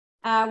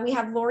We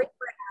have Lori.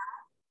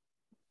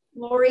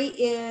 Lori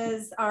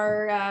is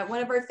our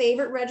one of our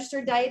favorite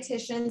registered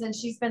dietitians, and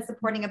she's been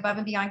supporting Above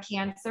and Beyond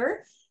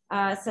Cancer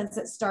since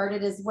it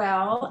started as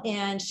well.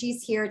 And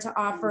she's here to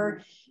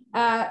offer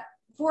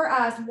for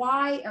us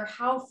why or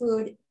how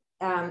food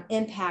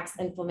impacts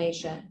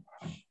inflammation,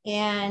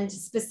 and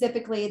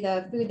specifically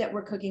the food that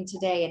we're cooking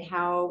today and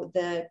how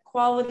the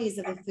qualities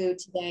of the food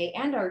today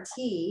and our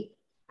tea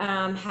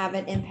have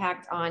an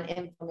impact on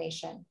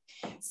inflammation.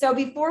 So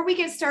before we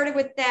get started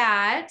with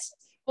that,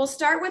 we'll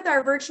start with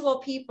our virtual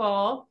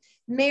people.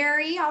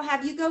 Mary, I'll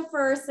have you go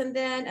first, and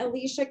then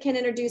Alicia can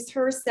introduce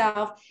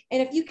herself.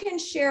 And if you can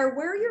share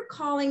where you're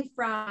calling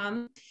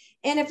from,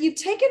 and if you've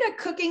taken a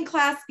cooking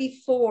class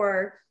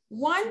before,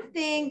 one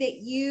thing that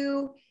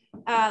you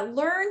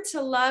learned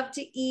to love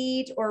to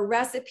eat or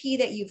recipe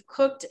that you've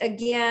cooked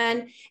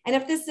again. And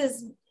if this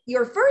is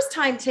your first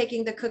time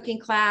taking the cooking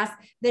class,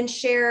 then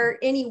share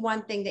any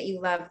one thing that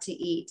you love to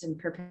eat and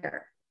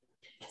prepare.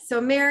 So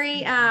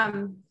Mary,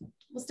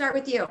 we'll start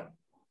with you.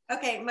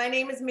 Okay, my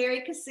name is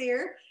Mary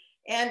Kassir,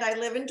 and I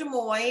live in Des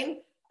Moines.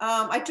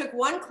 I took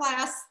one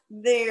class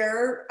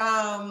there,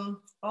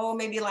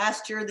 maybe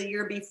last year, the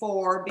year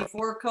before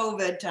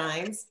COVID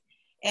times.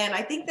 And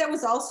I think there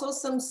was also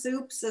some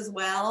soups as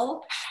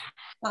well.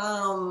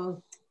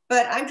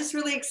 But I'm just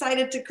really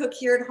excited to cook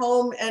here at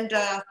home and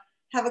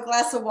have a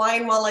glass of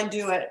wine while I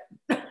do it.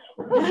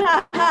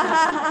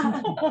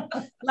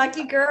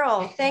 Lucky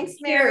girl. Thanks,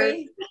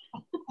 Mary.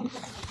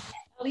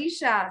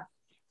 Alicia.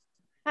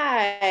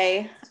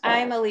 Hi,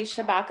 I'm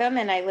Alicia Backham,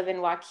 and I live in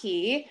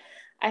Waukee.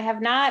 I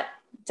have not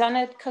done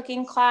a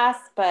cooking class,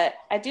 but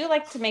I do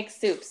like to make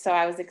soup, so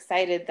I was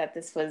excited that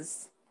this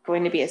was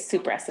going to be a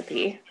soup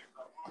recipe.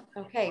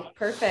 Okay,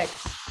 perfect.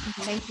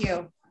 Thank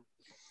you.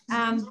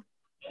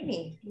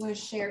 Amy, you want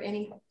to share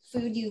any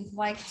food you've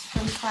liked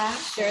from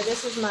class? Sure,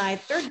 this is my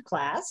third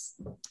class.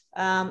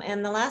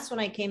 And the last one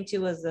I came to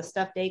was the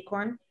stuffed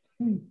acorn.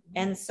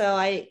 And so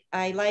I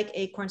like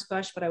acorn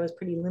squash, but I was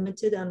pretty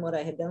limited on what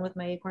I had done with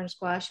my acorn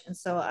squash. And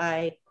so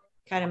I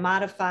kind of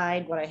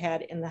modified what I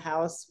had in the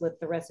house with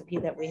the recipe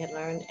that we had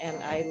learned.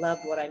 And I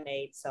loved what I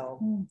made. So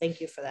thank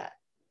you for that.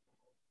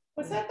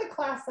 Was that the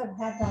class that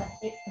had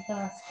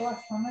the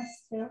squash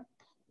hummus too?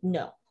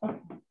 No,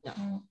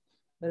 no.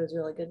 But it was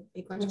really good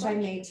acorn Which squash. I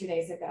made 2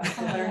 days ago.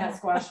 So learn how to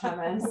squash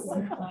hummus.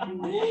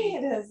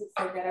 It is. It's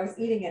so good. I was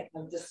eating it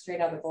just straight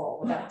out of the bowl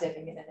without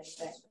dipping it in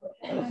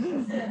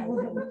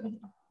anything.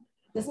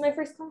 This is my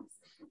first class.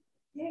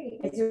 Yay.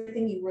 Is there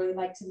anything you really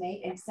like to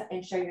make, and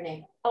share your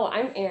name? Oh,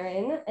 I'm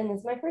Erin, and this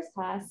is my first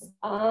class.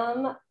 I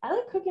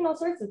like cooking all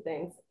sorts of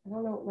things. I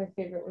don't know what my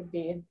favorite would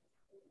be.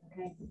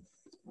 Okay.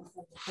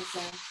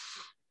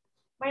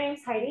 My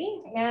name's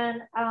Heidi,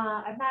 and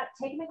I've not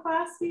taken a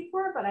class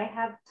before, but I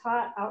have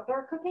taught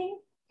outdoor cooking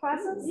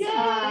classes.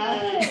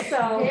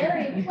 So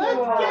very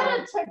cool.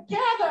 Let's get it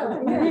together.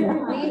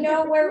 We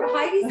know where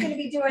Heidi's going to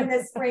be doing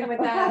this spring with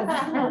us.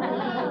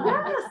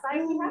 Yes,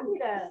 I'd be happy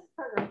to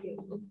partner with you.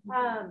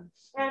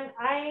 And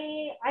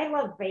I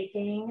love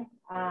baking.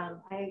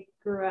 I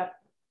grew up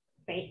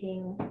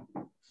baking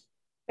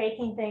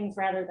things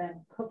rather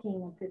than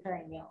cooking and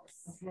preparing meals.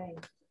 Okay.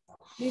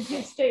 Did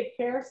you state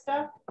fair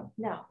stuff?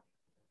 No.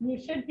 You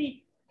should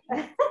be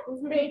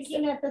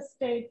baking at the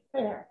state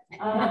fair. Oh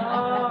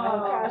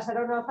gosh, I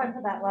don't know if I'm to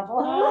that level.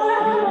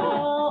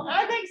 Oh,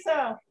 I think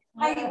so.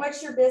 Heidi,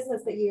 what's your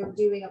business that you're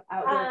doing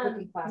outdoor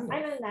cooking classes?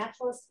 I'm a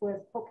naturalist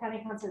with Polk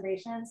County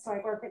Conservation, so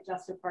I work at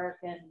Justice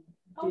Park and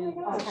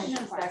do all kinds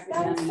of stuff.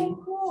 That's so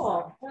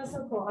cool. That's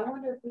so cool. I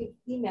wonder if we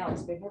emailed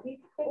to have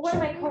we? One of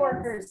my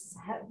coworkers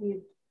have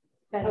you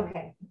been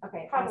okay.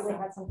 Probably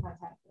had some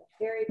contact with.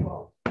 Very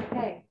cool.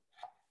 Okay.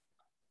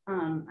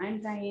 I'm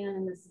Diane,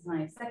 and this is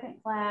my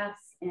second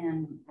class,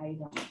 and I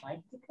don't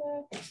like to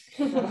cook.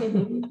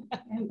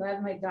 I'm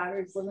glad my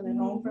daughter's living at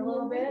home for a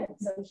little bit,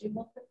 so she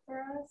will cook for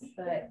us,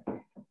 but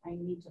I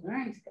need to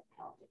learn to cook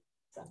healthy.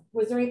 So,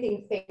 was there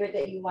anything favorite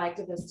that you liked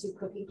of those 2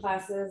 cooking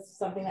classes?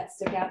 Something that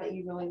stuck out that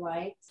you really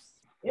liked?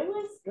 it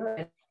was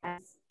good.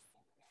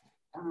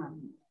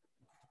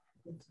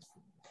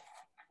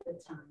 The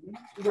time.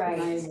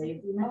 Right. Oh,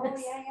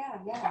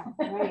 yeah.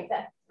 Right.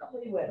 That's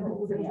probably what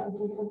holds me up.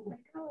 Like,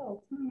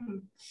 oh, I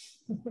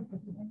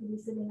could be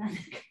sitting on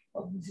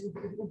the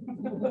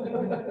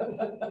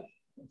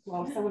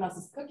Well, if someone else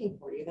is cooking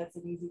for you, that's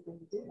an easy thing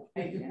to do.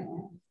 Thanks,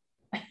 Diane.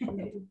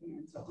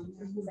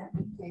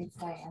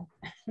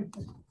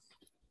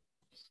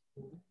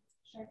 Sure.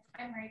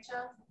 I'm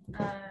Rachel.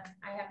 I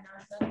have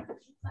not done a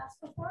cooking class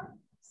before,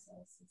 so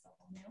this is all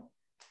new.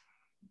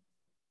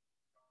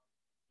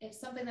 It's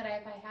something that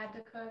if I had to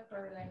cook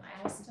or that I'm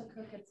asked to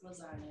cook, it's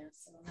lasagna.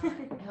 So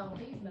not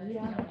healthy, but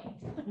yummy.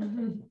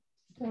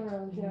 That's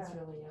really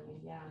yummy,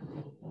 yeah.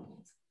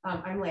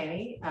 I'm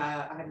Lanny.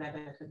 I have not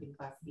done a cooking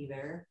class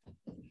either.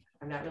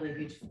 I'm not really a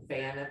huge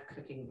fan of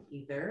cooking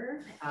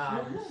either,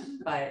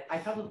 but I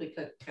probably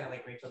cook kind of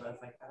like Rachel does.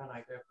 Like, I don't know,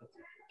 I grew up with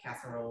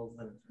casseroles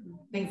and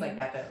things like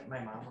that that my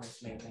mom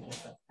always made. I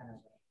guess that's kind of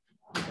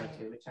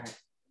go-to, which aren't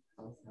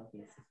always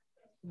healthy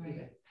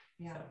either.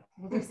 Yeah,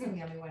 well, there's some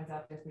yummy ones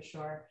out there for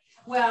sure.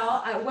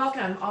 Well,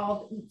 welcome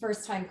all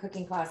first-time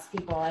cooking class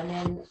people. And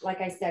then, like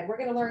I said, we're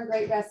going to learn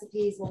great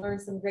recipes. We'll learn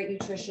some great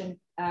nutrition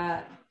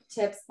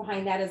tips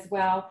behind that as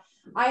well.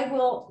 I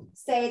will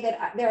say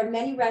that there are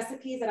many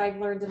recipes that I've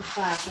learned in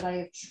class that I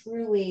have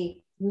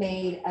truly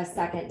made a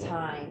second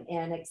time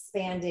and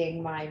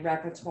expanding my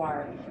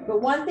repertoire.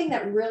 But one thing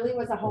that really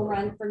was a home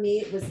run for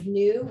me, it was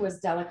new, was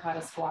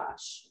delicata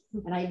squash.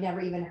 And I'd never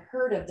even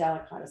heard of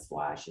delicata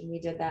squash. And we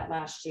did that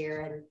last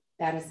year, and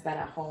that has been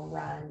a home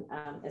run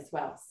as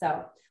well.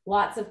 So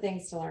lots of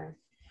things to learn.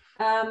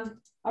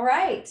 All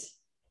right.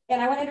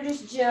 And I want to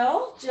introduce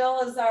Jill. Jill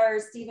is our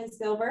Steven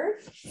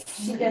Spielberg.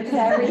 She does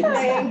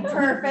everything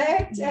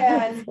perfect.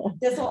 And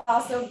this will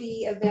also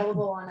be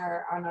available on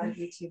our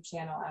YouTube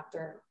channel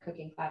after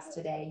cooking class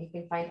today. You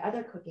can find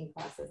other cooking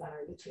classes on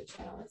our YouTube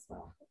channel as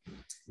well.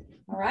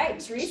 All right,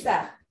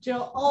 Teresa.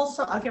 Jill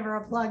also, I'll give her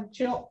a plug.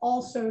 Jill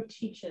also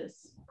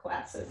teaches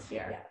classes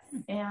here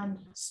and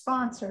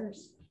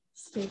sponsors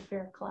state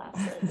fair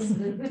classes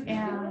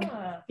and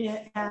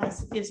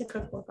is a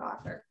cookbook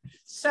author.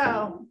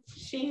 So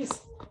she's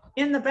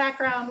in the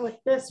background with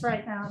this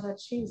right now, that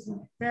she's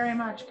very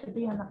much could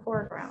be in the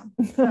foreground.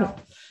 So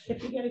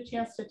if you get a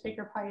chance to take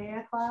her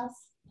paella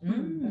class,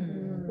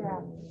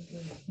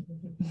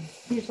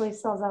 usually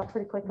sells out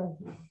pretty quickly.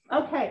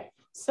 Okay,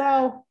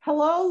 so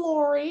hello,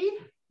 Lori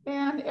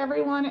and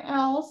everyone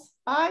else.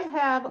 I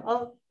have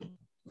I'll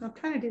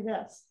kind of do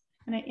this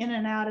and in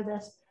and out of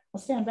this. I'll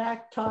stand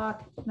back,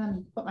 talk, and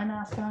then put my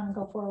mask on and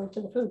go forward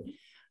to the food.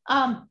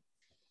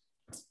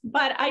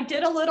 But I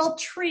did a little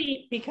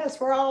treat because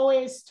we're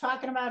always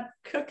talking about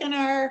cooking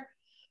our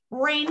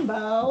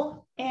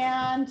rainbow.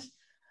 And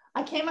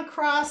I came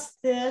across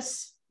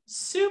this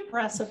soup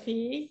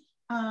recipe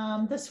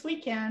this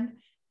weekend,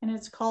 and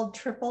it's called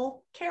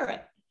triple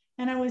carrot.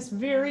 And I was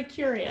very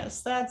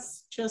curious.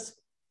 That's just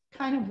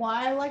kind of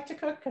why I like to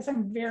cook, because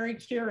I'm very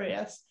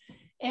curious.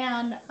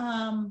 And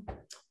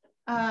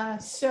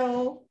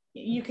so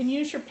you can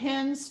use your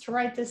pens to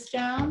write this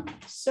down.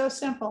 So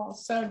simple.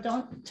 So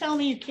don't tell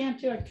me you can't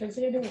do it, because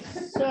it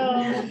is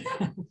so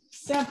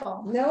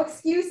simple. No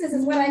excuses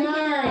is what I'm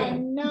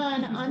hearing.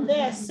 None on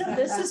this. So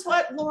this is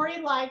what Lori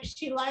likes.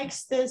 She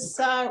likes this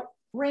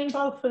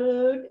rainbow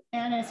food,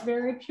 and it's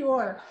very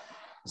pure.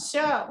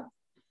 So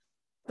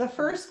the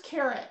first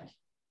carrot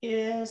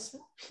is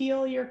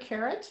peel your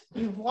carrot.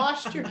 You've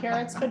washed your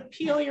carrots, but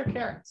peel your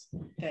carrots.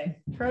 Okay.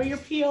 Throw your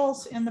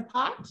peels in the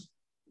pot.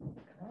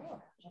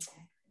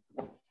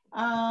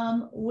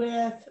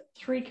 With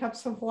 3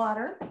 cups of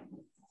water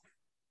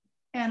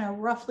and a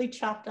roughly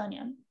chopped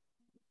onion.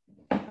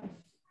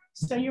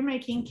 So you're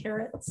making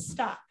carrot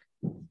stock.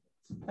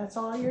 That's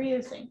all you're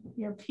using,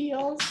 your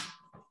peels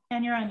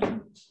and your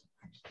onion.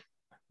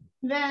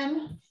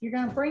 Then you're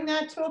going to bring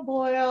that to a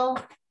boil,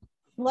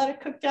 let it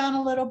cook down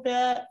a little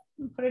bit,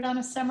 put it on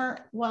a simmer.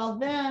 Well,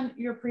 then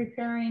you're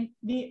preparing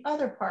the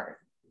other part,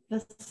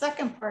 the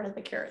second part of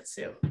the carrot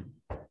soup.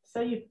 So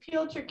you've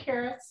peeled your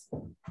carrots,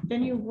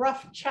 then you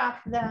rough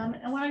chop them.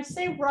 And when I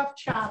say rough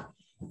chop,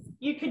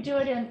 you could do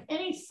it in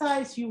any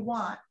size you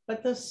want,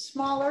 but the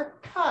smaller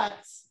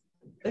cuts,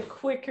 the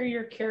quicker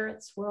your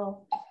carrots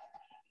will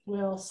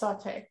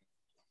saute.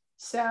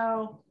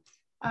 So,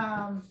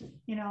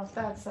 you know, if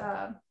that's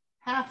a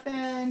 ½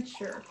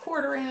 inch or a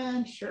 ¼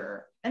 inch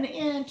or an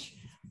inch,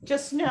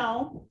 just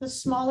know the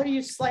smaller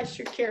you slice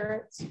your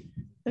carrots,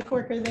 the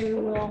quicker they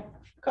will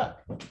cook.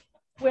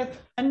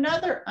 With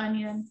another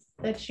onion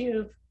that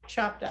you've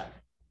chopped up.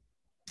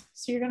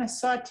 So you're going to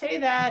saute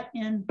that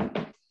in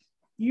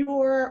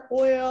your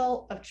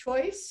oil of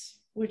choice,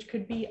 which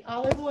could be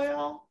olive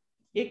oil,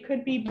 it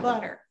could be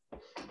butter,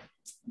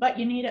 but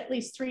you need at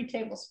least 3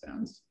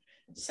 tablespoons.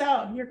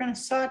 So you're going to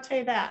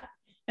saute that,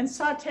 and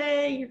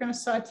you're going to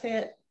saute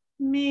it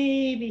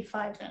maybe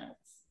 5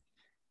 minutes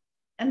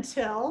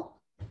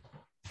until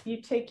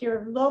you take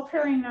your low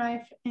paring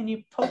knife and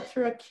you poke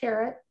through a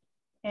carrot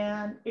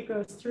and it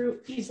goes through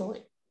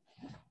easily.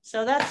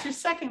 So that's your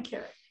second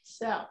carrot.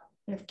 So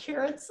you have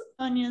carrots,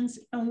 onions,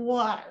 and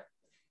water.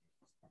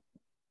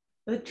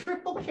 The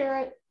triple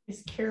carrot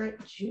is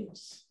carrot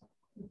juice.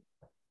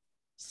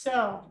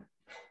 So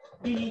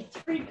you need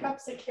 3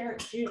 cups of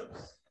carrot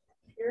juice.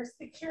 Here's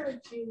the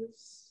carrot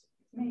juice,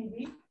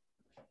 maybe.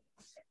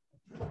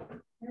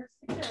 Here's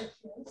the carrot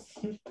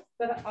juice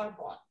that I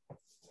bought.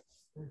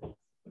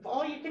 If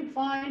all you can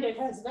find, it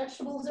has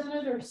vegetables in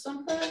it or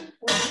something,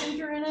 or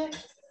ginger in it,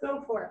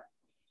 go for it.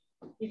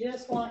 You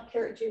just want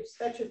carrot juice.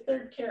 That's your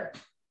third carrot.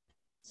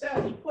 So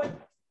you put,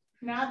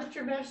 now that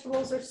your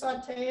vegetables are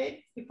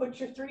sauteed, you put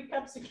your 3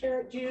 cups of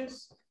carrot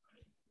juice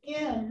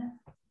in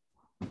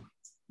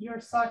your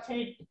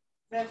sauteed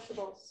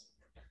vegetables.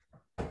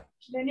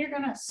 Then you're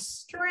going to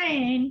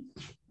strain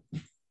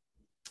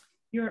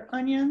your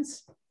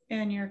onions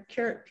and your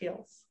carrot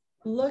peels.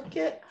 Look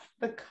at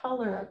the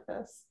color of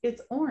this.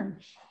 It's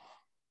orange.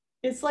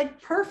 It's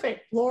like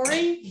perfect,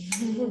 Lori.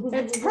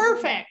 It's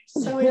perfect.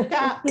 So we've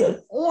got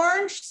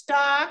orange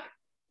stock,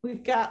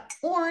 we've got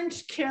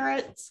orange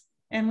carrots,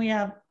 and we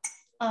have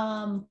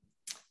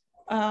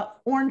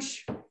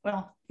orange,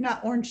 well,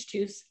 not orange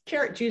juice,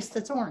 carrot juice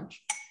that's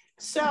orange.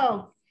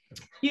 So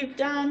you've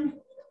done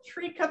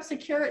 3 cups of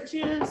carrot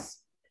juice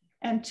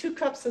and 2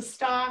 cups of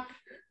stock.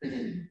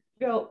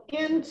 Go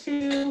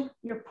into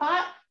your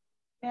pot,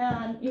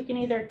 and you can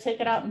either take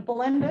it out and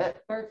blend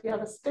it, or if you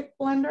have a stick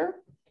blender,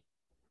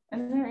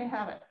 and there you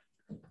have it.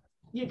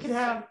 You can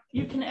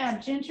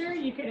add ginger,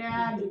 you could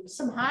add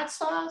some hot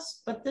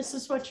sauce, but this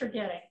is what you're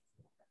getting.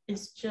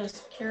 It's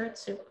just carrot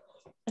soup.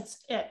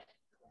 That's it.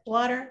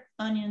 Water,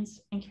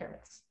 onions, and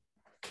carrots.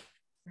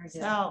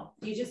 So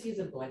you just use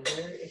a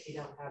blender if you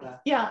don't have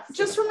a. Yeah,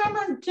 just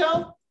remember,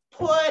 don't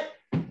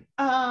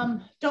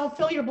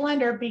fill your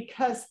blender,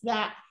 because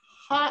that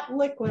hot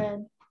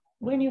liquid,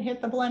 when you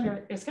hit the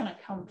blender, is going to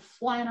come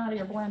flying out of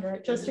your blender.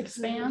 It just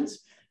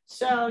expands.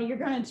 So you're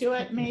going to do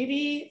it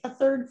maybe a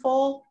third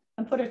full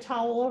and put a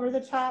towel over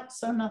the top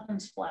so nothing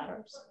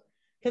splatters.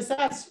 Because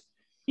that's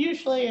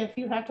usually, if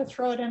you have to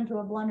throw it into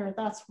a blender,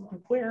 that's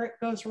where it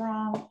goes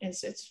wrong,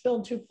 is it's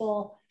filled too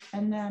full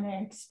and then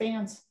it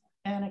expands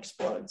and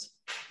explodes.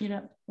 You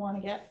don't want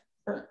to get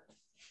burnt.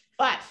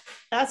 But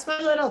that's my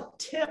little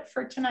tip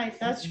for tonight.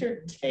 That's your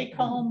take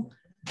home.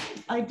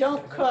 I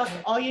don't cook.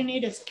 All you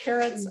need is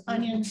carrots,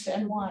 onions,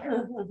 and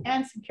water,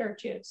 and some carrot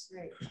juice.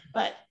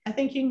 But I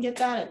think you can get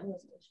that at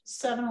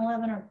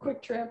 7-Eleven or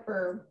Quick Trip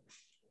or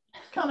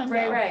come and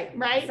go. Right.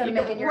 You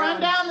can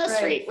run down the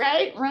street,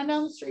 right? Run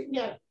down the street.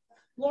 Yeah.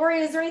 Lori,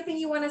 is there anything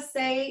you want to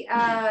say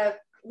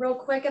real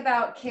quick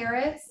about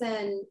carrots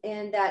and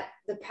that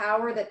the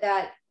power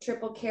that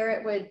triple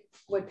carrot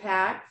would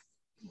pack?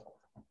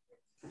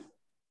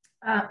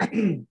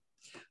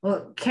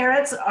 Well,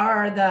 carrots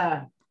are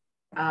the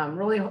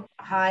really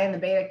high in the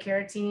beta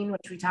carotene,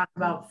 which we talk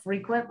about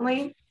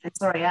frequently. And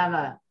sorry, I have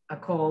a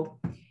cold.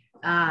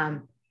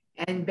 And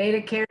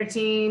beta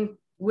carotene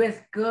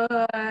with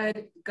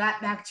good gut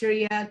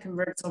bacteria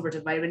converts over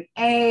to vitamin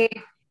A.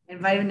 And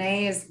vitamin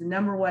A is the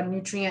 #1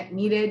 nutrient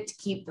needed to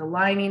keep the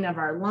lining of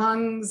our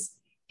lungs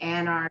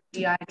and our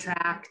GI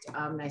tract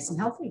nice and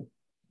healthy.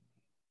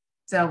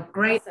 So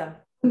great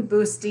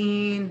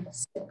boosting.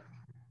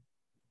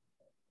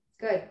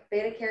 Good.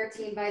 Beta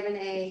carotene, vitamin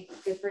A,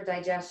 good for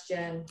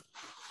digestion.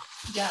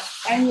 Yeah.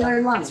 And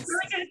your lungs. It's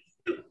really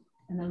good.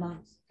 And the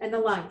lungs. And the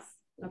lungs.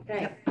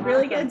 Okay. Yep.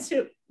 Really good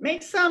soup.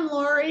 Make some,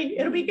 Lori.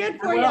 It'll be good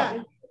for you.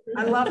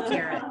 I love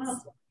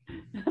carrots.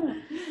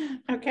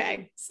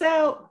 Okay.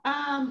 So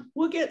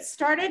we'll get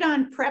started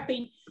on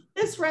prepping.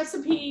 This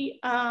recipe,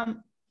 I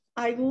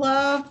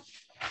love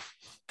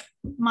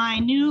my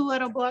new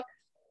little book,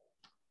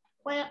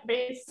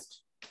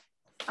 plant-based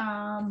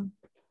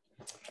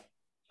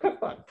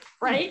cookbook,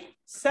 right?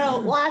 So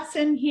lots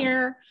in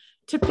here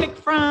to pick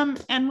from,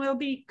 and we'll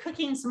be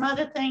cooking some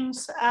other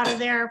things out of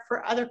there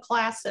for other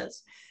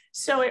classes.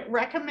 So it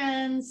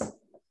recommends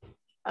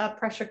a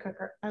pressure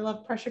cooker. I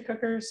love pressure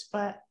cookers,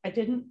 but I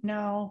didn't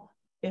know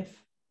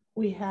if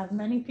we have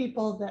many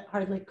people that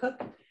hardly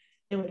cook,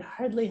 they would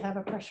hardly have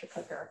a pressure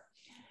cooker.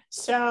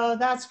 So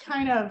that's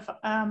kind of,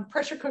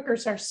 pressure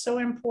cookers are so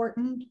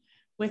important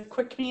with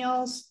quick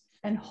meals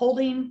and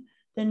holding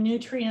the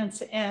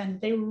nutrients in.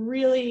 They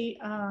really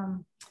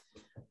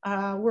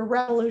were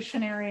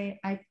revolutionary,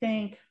 I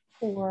think,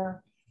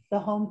 for the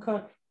home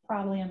cook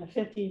probably in the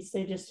 50s.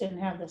 They just didn't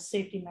have the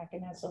safety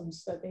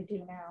mechanisms that they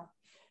do now.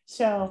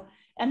 So,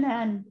 and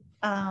then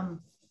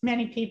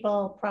many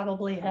people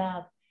probably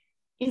have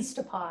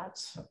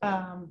Instapots,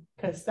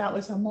 because that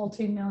was a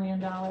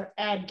multi-million-dollar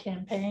ad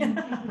campaign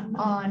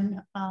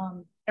on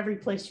every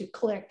place you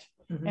clicked,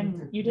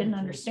 and you didn't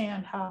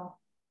understand how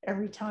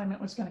every time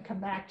it was going to come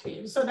back to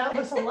you. So that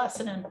was a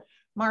lesson in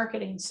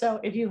marketing. So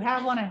if you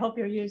have one, I hope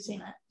you're using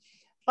it.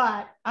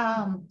 But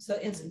so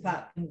Instant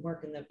Pot can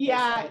work in the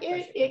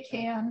it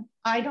can.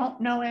 I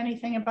don't know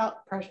anything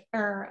about pressure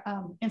or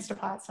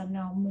Instapots. I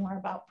know more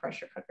about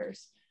pressure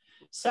cookers.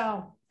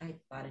 So I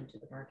bought into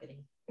the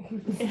marketing.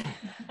 That's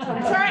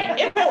all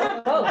right.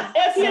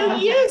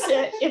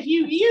 If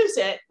you use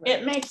it,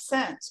 it makes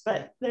sense.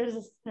 But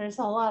there's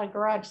a lot of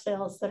garage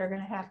sales that are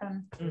going to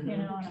happen, you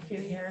know, in a few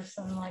years,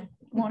 and like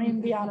won't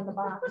even be out of the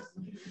box.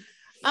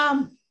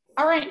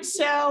 All right,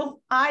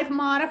 so I've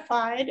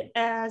modified,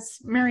 as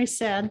Mary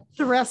said,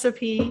 the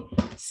recipe,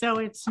 so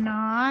it's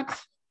not.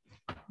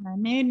 I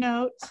made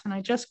notes and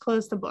I just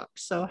closed the book.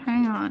 So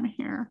hang on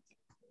here.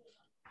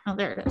 Oh,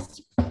 there it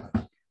is.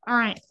 All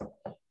right.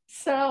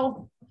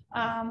 So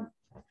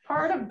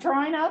part of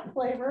drawing out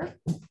flavor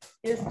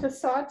is to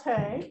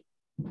saute.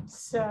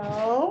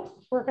 So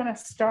we're going to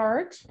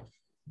start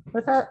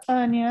with our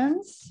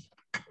onions.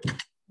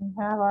 We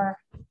have our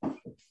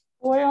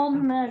oil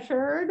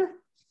measured.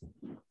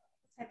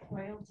 What type of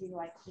oil do you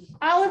like?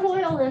 Olive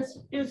oil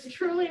is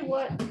truly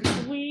what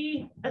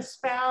we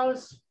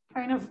espouse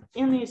kind of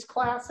in these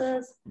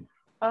classes.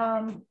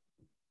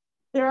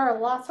 There are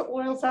lots of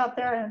oils out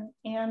there,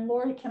 and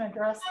Lori can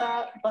address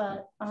that,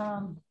 but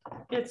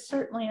it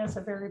certainly is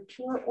a very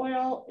pure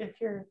oil if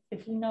you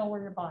know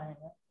where you're buying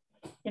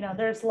it. You know,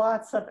 there's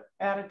lots of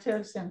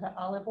additives into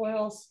olive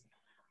oils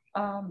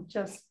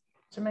just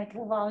to make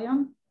the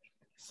volume.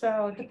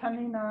 So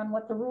depending on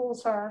what the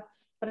rules are,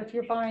 but if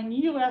you're buying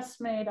US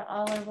made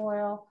olive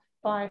oil,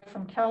 buy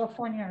from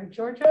California or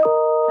Georgia,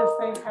 because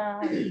they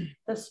have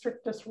the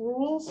strictest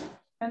rules,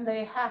 and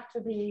they have to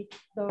be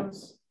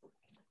those,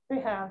 they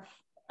have,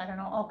 I don't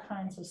know, all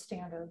kinds of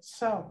standards.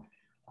 So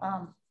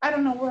I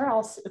don't know where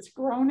else it's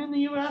grown in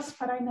the US,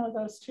 but I know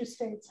those 2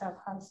 states have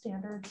high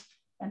standards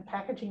and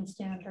packaging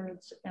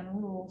standards and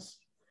rules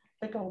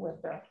that go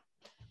with their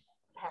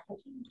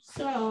packaging.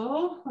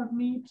 So let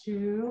me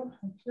do,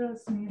 I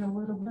just need a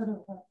little bit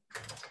of a,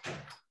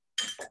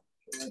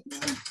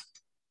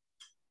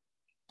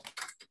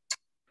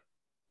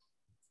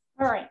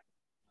 all right.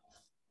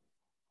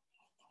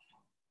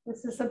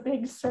 This is a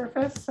big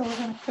surface, so we're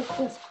going to cook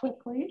this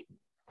quickly.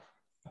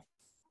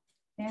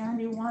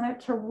 And you want it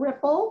to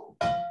ripple.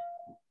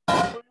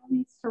 It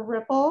needs to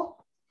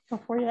ripple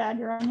before you add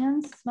your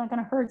onions. It's not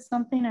going to hurt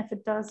something if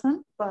it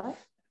doesn't, but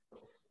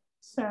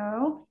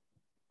so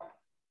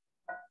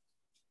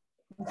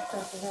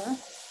there.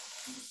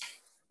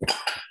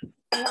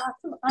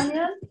 Lots of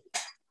onion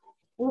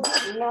will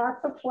have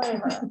lots of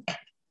flavor.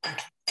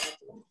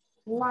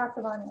 Lots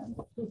of onion.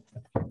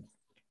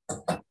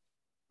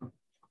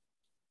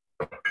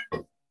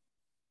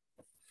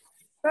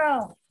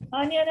 So,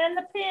 onion in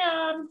the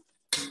pan,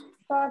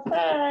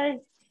 saute,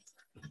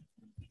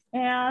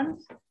 and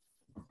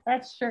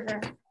that's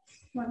sugar.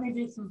 Let me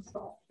do some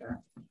salt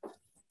here.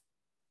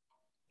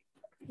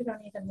 You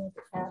don't even need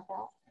to add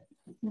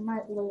that. You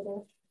might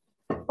later.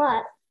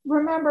 But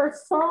remember,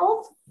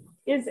 salt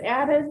is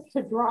added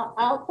to draw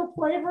out the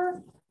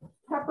flavor.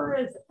 Pepper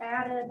is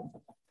added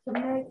to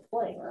make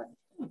flavor.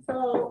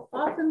 So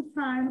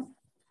oftentimes,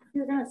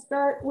 you're going to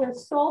start with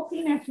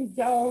salting as you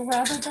go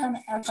rather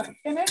than as a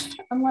finish,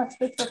 unless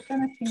it's a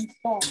finishing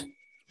salt.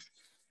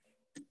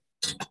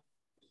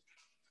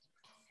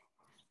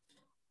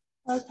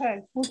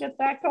 Okay, we'll get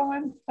that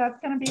going. That's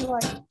going to be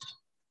like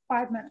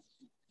 5 minutes.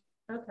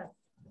 Okay.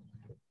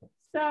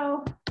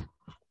 So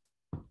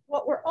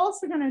what we're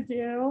also going to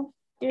do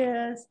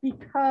is,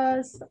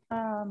 because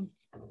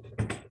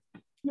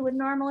you would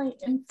normally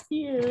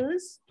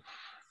infuse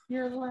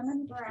your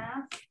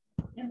lemongrass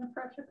in the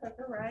pressure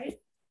cooker, right?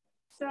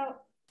 So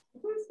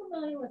who's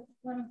familiar with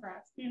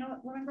lemongrass? Do you know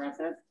what lemongrass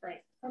is?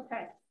 Great.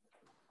 Okay.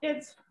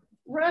 It's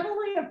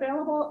readily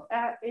available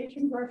at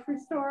Asian grocery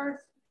stores.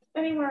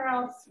 Anywhere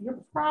else,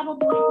 you're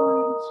probably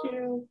going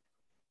to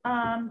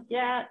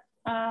get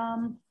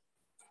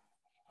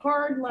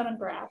hard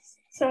lemongrass.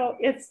 So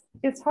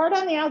it's hard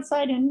on the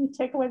outside and you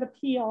take away the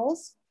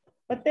peels,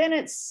 but then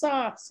it's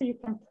soft so you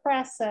can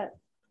press it,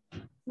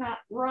 not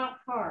rock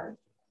hard.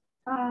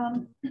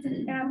 And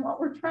what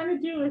we're trying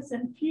to do is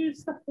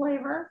infuse the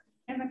flavor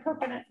in the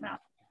coconut milk.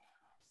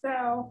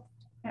 So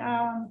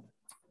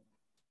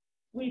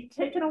we've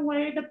taken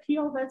away the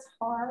peel that's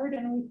hard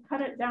and we've cut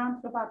it down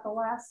to about the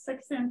last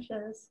 6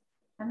 inches,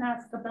 and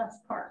that's the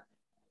best part.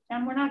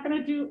 And we're not going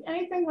to do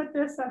anything with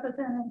this other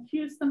than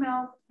infuse the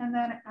milk, and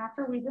then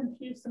after we've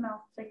infused the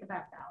milk, take it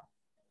back out.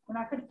 We're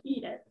not going to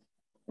heat it.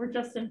 We're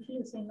just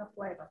infusing the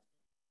flavor.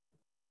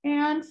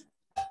 And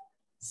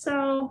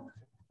so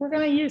we're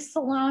going to use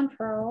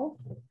cilantro,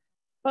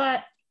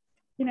 but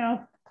you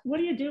know, what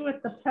do you do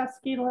with the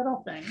pesky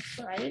little things,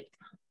 right?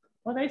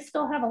 Well, they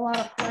still have a lot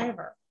of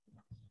flavor.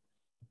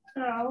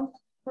 So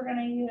we're going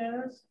to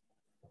use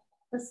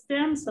the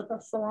stems of the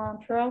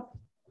cilantro.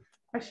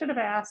 I should have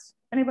asked,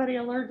 anybody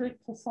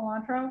allergic to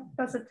cilantro?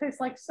 Does it taste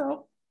like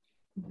soap?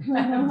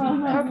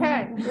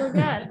 Okay, we're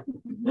good.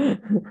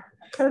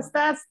 Because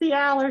that's the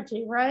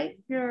allergy, right?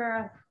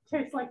 Your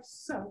tastes like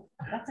soap.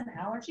 That's an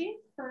allergy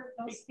for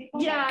those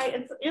people? Yeah,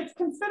 it's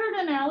considered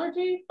an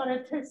allergy, but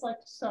it tastes like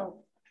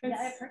soap. Yeah,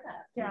 I've heard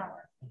that. Yeah.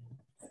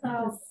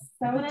 So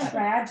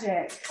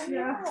tragic.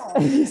 Yeah.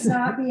 To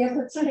not be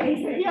able to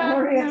taste the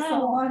glory of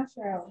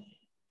cilantro.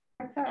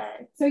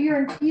 Okay. So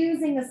you're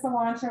infusing the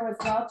cilantro as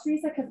well,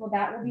 Teresa, because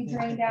that will be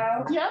drained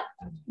out. Yep.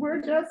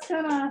 We're just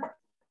gonna.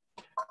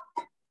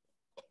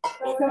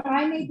 So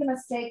I made the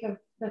mistake of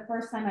the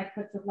first time I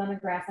cooked with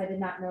lemongrass, I did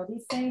not know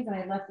these things, and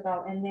I left it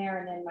all in there,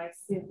 and then my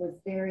soup was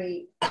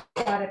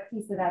got a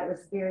piece of that. It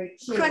was very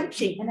chewy.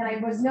 Crunchy. And then I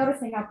was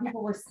noticing how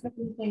people were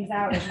spitting things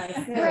out of my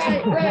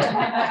soup.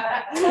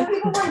 Right. Some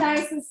people were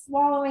nice and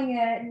swallowing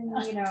it,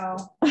 and you know.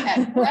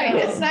 Right.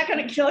 It's not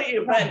going to kill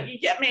you, but you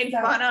get made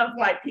fun of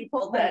by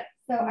people that.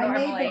 So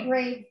normally... I made the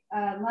grave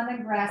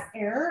lemongrass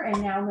error,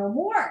 and now no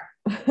more.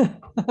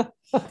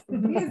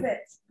 Use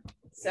it.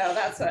 So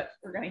that's what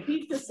we're going to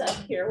heat this up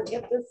here. We'll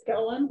get this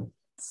going.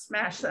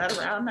 Smash that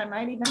around. I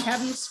might even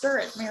have you stir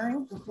it, Mary.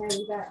 Okay,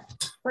 you got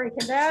it. Break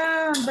it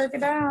down, break it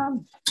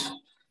down.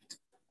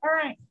 All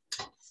right.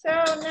 So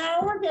now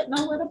we're getting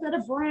a little bit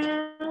of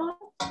brown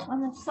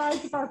on the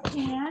sides of our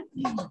pan,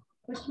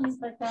 which means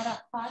I've got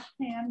a hot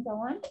pan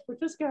going,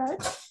 which is good.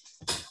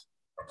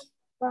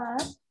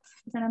 But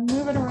we're going to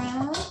move it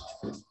around.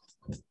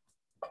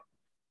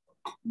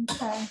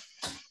 Okay.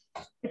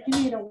 If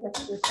you need a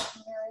whisk or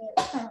something, Mary,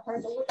 it's kind of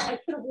hard to whisk. I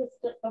could have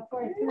whisked it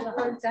before I threw the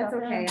hard stuff That's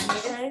okay. in. I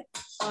made it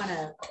on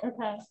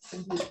okay.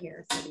 some heat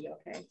here, so it'll be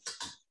okay.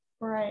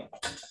 Right.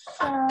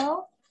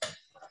 So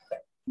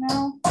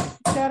No,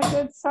 got a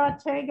good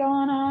saute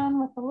going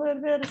on with a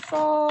little bit of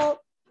salt.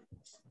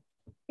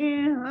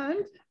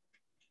 And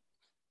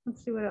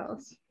let's see what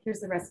else. Here's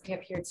the recipe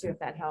up here too, if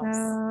that helps.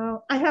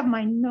 I have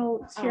my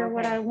notes here,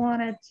 what I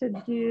wanted to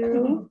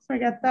do. So I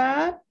got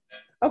that.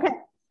 Okay,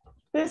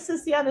 this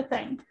is the other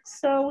thing.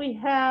 So we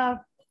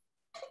have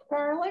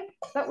garlic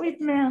that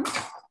we've minced.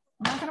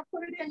 I'm not gonna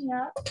put it in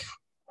yet.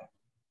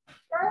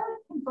 Garlic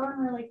can burn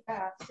really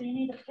fast, so you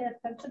need to pay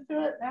attention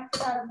to it. That's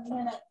about a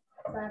minute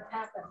that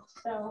happens.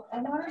 So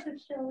I wanted to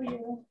show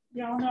you,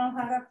 y'all know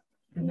how to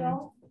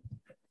peel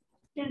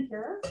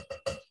ginger.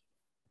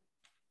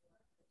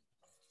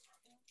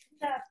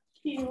 That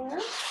peeler.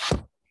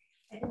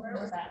 Where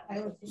was that? I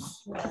was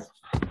just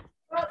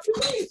well, you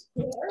can use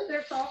peeler.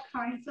 There's all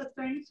kinds of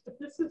things, but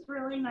this is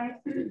really nice.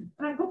 And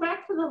I go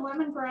back to the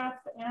lemongrass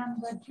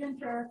and the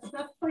ginger.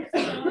 That's place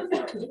to go.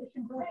 The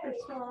Asian grocery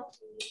store.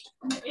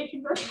 And the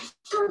Asian grocery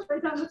store is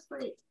right down the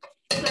street.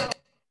 So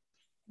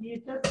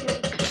you just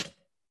get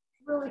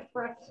really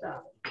fresh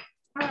stuff.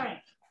 All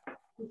right.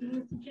 You can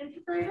use the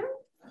ginger grater,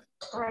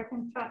 or I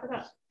can chop it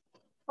up.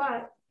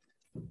 But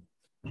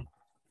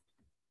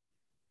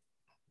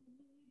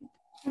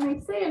when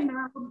they say a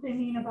knot, they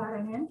mean about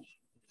an inch.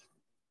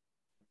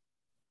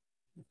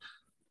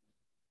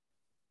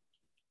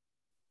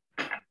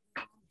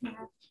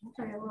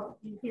 Okay, a little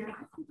easier.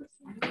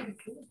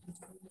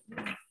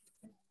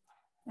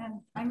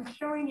 And I'm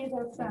showing you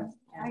this, and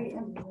I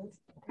am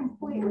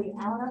completely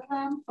out of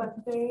them, but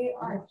they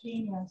are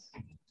genius.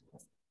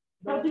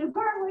 They'll do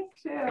garlic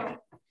too.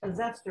 A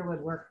zester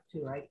would work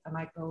too, right? A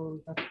micro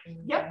zester.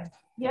 Yep,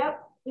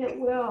 yep, it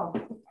will.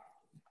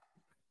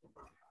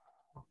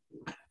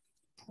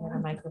 And a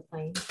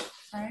microplane.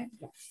 Right.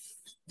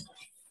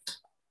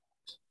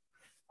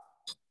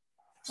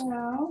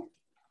 So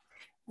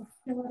let's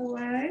give it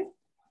away.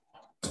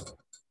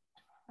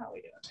 How are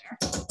we doing there?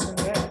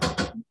 Good.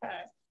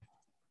 Okay.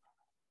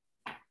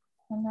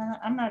 And then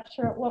I'm not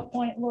sure at what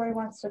point Lori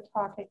wants to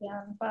talk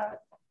again,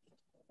 but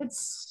its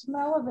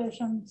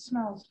smell-o-vision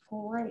smells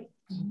great.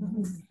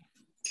 Mm-hmm.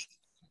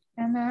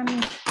 And then we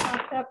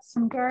chopped up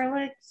some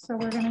garlic, so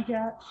we're gonna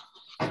get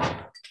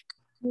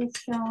this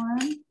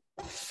going.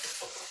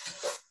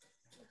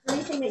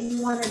 Anything that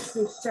you wanted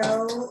to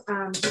show?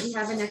 Do you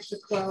have an extra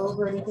clove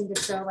or anything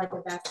to show, like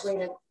the best way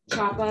to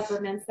chop up or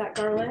mince that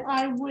garlic?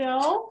 I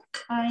will.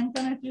 I'm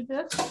going to do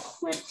this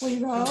quickly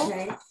though.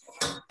 Okay.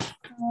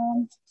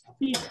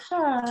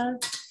 Because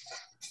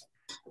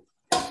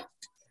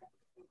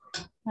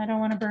I don't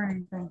want to burn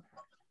anything.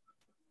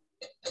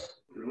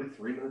 Really,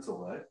 3 minutes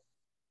away?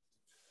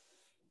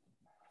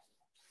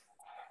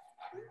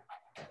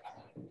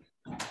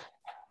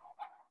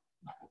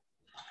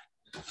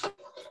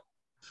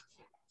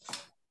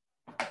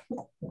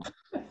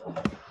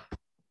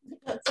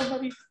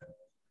 Somebody.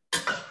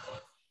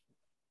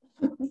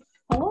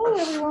 Hello,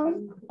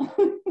 everyone.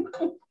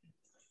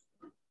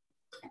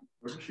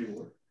 Where does she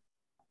work?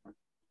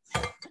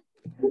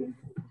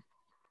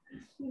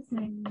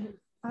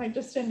 I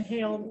just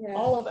inhaled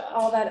all of it.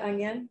 All that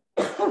onion.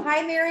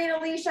 Hi, Mary and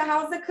Alicia.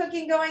 How's the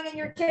cooking going in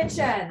your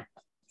kitchen?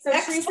 So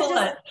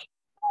excellent.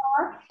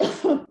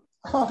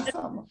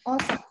 Awesome,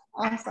 awesome,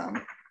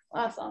 awesome,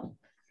 awesome.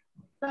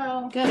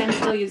 So good. I'm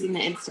still using the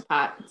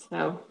Instapot.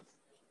 So.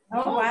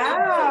 Oh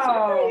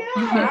wow!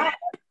 Wow.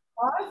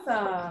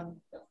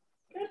 Awesome.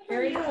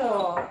 Very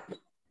cool.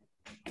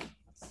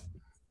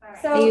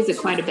 So I use it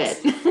quite a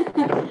bit. A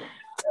little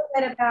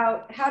bit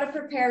about how to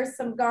prepare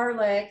some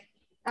garlic.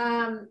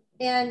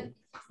 And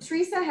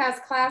Teresa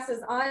has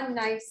classes on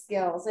knife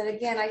skills. And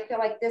again, I feel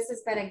like this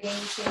has been a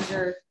game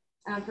changer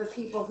for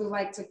people who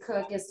like to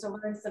cook, is to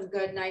learn some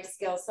good knife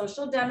skills. So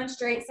she'll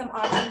demonstrate some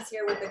options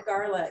here with the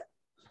garlic.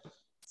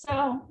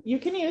 So you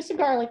can use a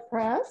garlic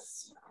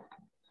press,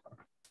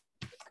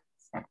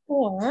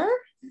 or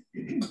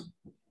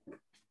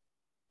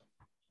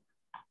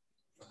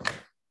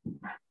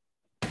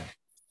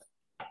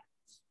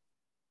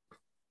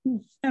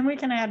and we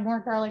can add more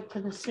garlic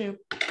to the soup.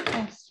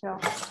 Thanks, Jill.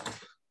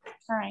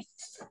 All right.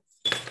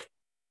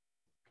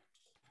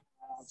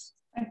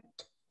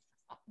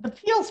 The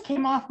peels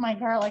came off my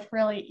garlic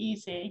really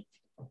easy.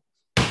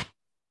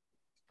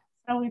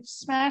 So we've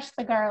smashed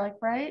the garlic,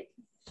 right?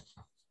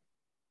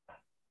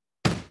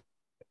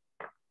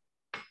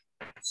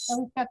 So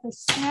we've got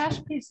this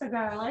smashed piece of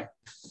garlic.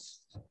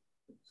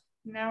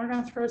 Now we're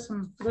going to throw a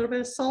little bit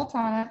of salt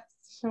on it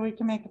so we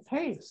can make a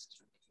paste.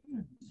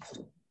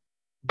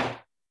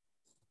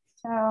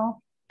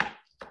 So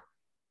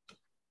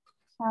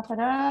chop it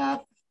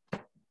up.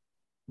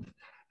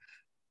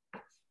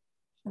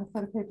 I'm going to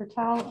put a paper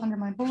towel under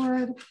my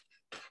board.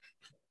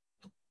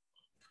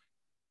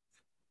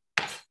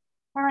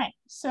 All right,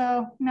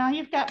 so now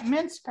you've got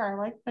minced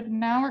garlic, but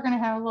now we're going to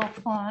have a little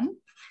fun.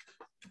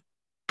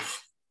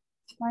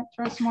 Might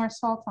throw some more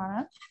salt on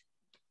it,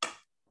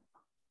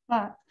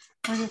 but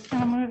we're just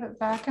going to move it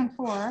back and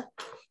forth.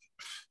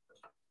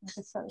 Like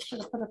I said, I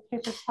should have put a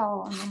paper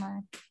towel under my.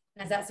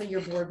 Is that so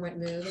your board won't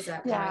move? Is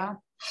that yeah?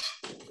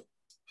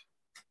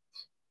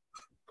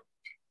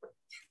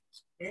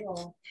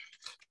 Cool.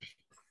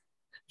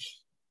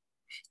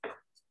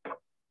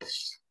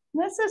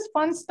 This is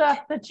fun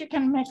stuff that you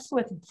can mix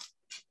with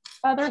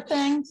other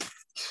things.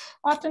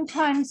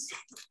 Oftentimes,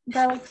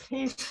 garlic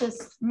paste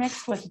is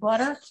mixed with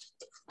butter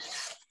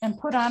and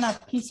put on a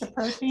piece of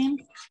protein,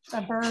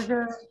 a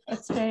burger, a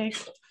steak,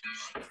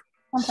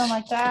 something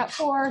like that,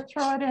 or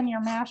throw it in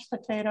your mashed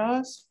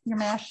potatoes, your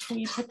mashed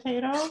sweet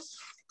potatoes.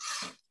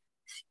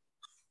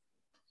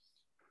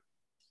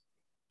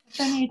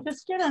 Then you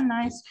just get a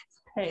nice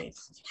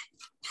paste.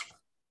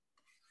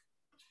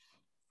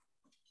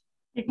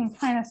 You can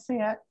kind of see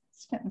it,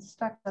 it's getting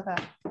stuck to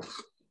that.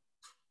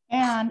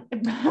 And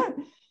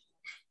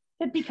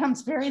it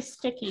becomes very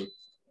sticky,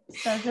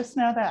 so just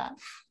know that.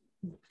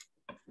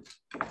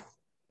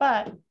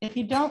 But if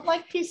you don't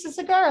like pieces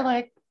of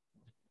garlic,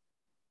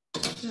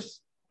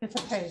 just it's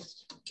a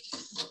paste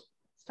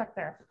stuck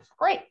there.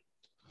 Great.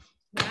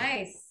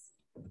 Nice.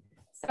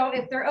 So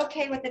if they're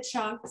okay with the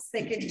chunks,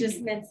 they could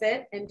just mince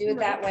it and do it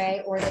that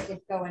way, or they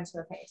could go into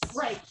a paste.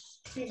 Right.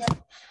 See that?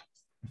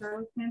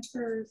 Garlic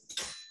mincers.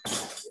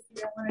 If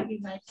you want to do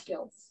nice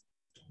skills.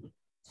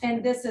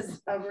 And this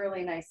is a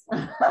really nice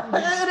one.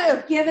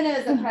 I've given it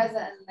as a present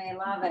and they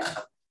love it.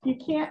 You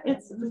can't,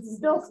 it's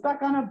still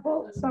stuck on a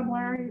boat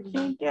somewhere. You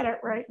can't get it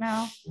right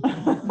now.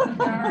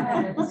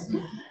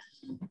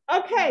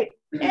 Okay,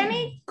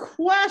 any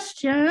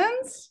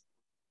questions?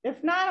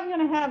 If not, I'm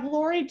going to have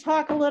Lori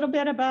talk a little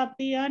bit about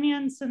the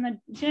onions and the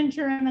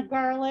ginger and the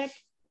garlic.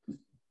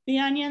 The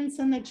onions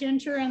and the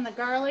ginger and the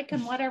garlic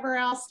and whatever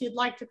else you'd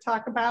like to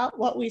talk about,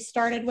 what we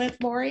started with,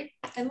 Lori.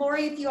 And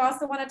Lori, if you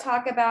also want to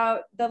talk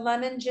about the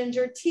lemon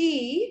ginger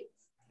tea,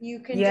 you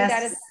can do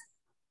that as.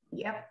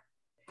 Yep.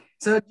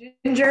 So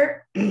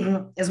ginger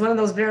is one of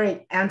those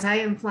very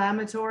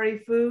anti-inflammatory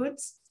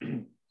foods.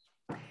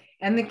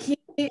 And the key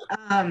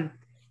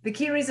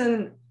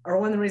reason, or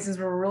one of the reasons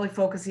we're really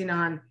focusing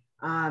on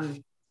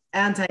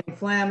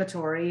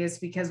anti-inflammatory is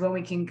because when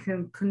we can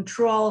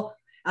control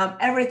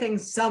everything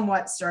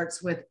somewhat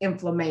starts with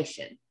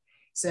inflammation.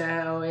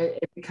 So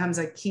it becomes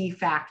a key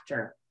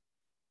factor.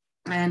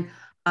 And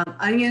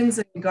onions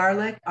and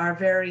garlic are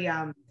very,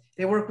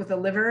 they work with the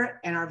liver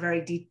and are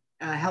very,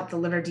 help the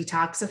liver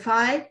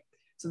detoxify.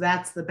 So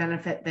that's the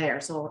benefit there.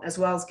 So as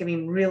well as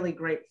giving really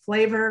great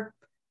flavor,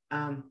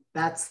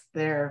 that's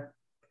their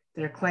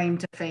claim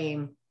to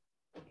fame.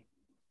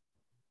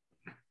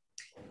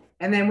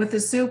 And then with the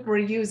soup, we're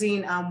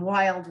using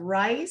wild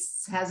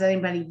rice. Has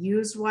anybody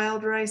used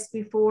wild rice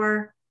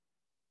before?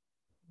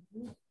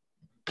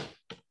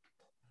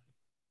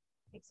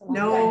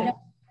 No.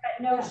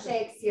 No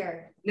shakes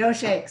here. No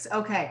shakes.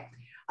 Okay.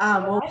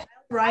 Well, wild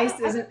rice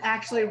isn't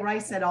actually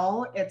rice at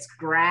all. It's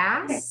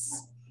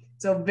grass.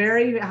 So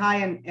very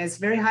high in, it's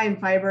very high in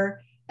fiber,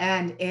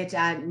 and it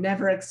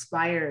never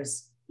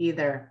expires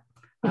either.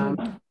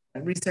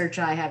 Research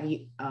I have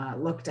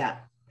looked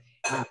at.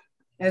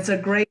 And it's a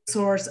great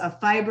source of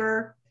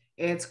fiber.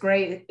 It's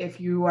great if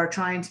you are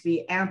trying to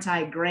be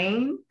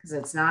anti-grain, because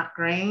it's not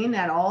grain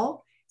at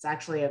all. It's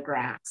actually a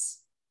grass.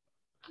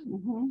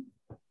 Mm-hmm.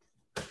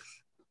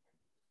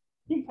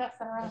 You pass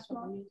that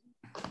around.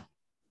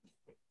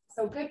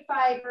 So good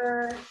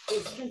fiber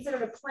is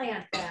considered a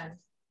plant then.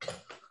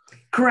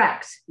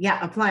 Correct.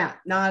 Yeah, a plant,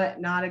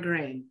 not a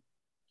grain.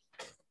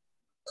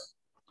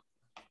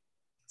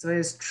 So it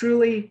is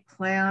truly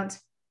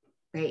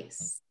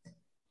plant-based.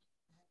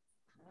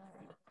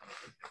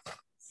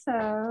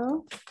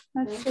 So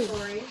let's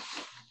see.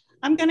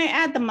 I'm going to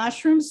add the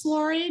mushrooms,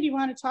 Lori. Do you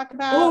want to talk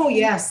about? Oh,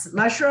 yes,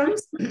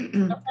 mushrooms.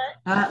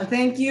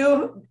 Thank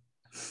you.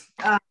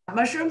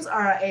 Mushrooms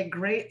are a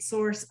great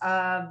source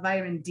of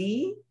vitamin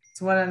D.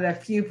 It's one of the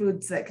few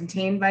foods that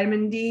contain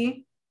vitamin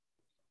D.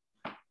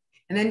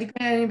 And then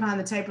depending upon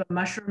the type of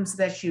mushrooms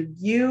that you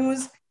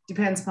use,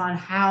 depends upon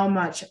how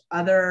much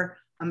other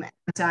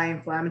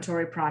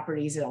anti-inflammatory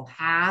properties it'll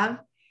have.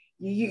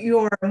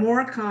 Your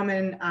more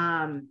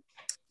common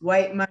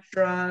white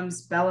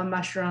mushrooms, bella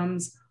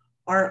mushrooms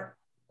aren't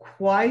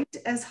quite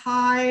as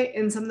high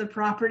in some of the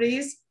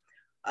properties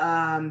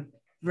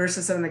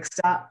versus some of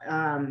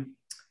the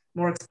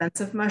more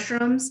expensive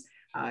mushrooms.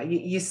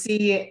 You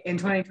see in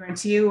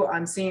 2022,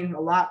 I'm seeing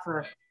a lot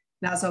for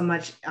not so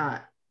much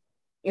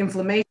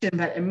inflammation,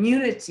 but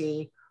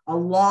immunity. A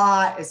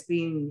lot is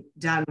being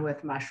done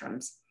with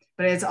mushrooms,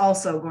 but it's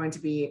also going to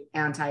be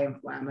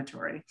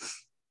anti-inflammatory.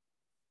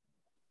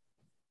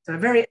 So a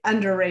very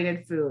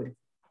underrated food.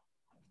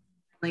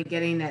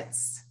 Getting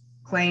its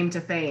claim to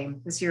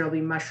fame. This year will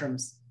be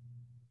mushrooms.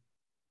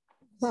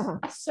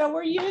 So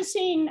we're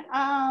using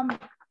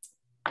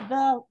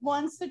the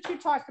ones that you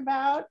talked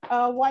about,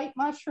 a white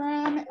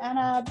mushroom and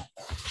a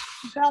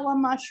bella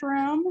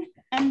mushroom.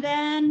 And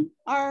then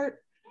our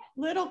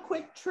little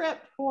quick trick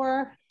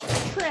for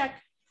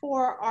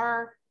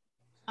our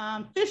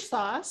fish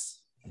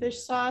sauce.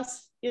 Fish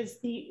sauce is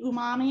the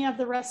umami of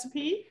the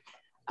recipe.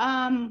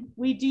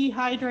 We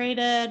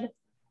dehydrated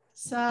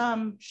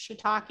some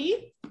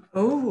shiitake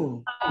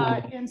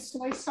in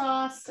soy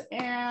sauce,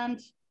 and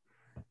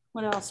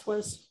what else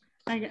was,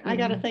 I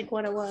gotta think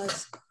what it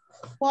was.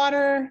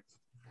 Water,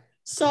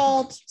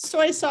 salt,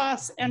 soy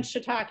sauce, and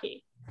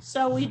shiitake.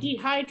 So we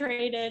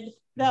dehydrated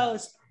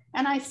those.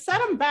 And I set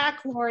them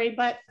back, Lori,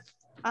 but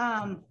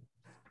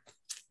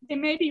they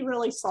may be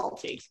really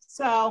salty.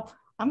 So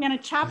I'm going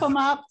to chop them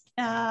up.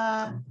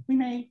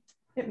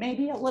 It may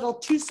be a little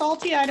too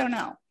salty. I don't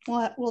know.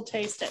 We'll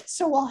taste it.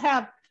 So we'll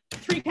have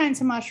 3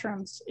 kinds of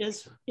mushrooms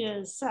is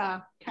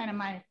kind of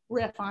my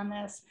riff on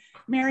this.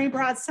 Mary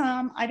brought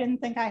some. I didn't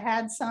think I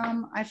had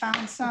some. I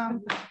found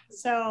some.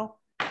 So,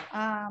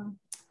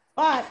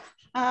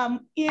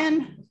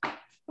 in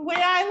the way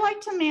I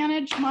like to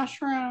manage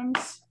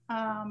mushrooms,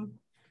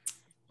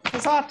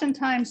 because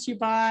oftentimes you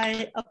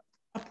buy a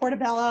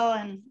portobello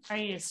and are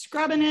you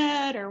scrubbing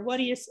it or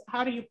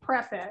how do you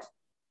prep it?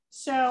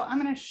 So I'm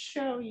going to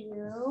show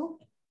you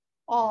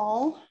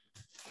all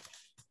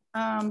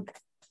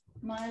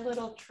my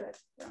little trick.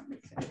 Let me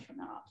turn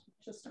that off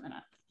just a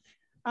minute.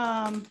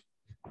 I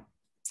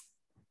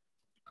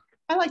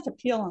like to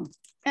peel them,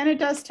 and it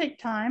does take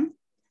time,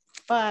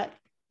 but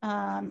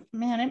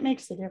man, it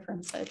makes a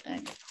difference, I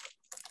think,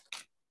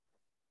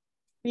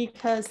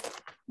 because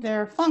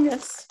they're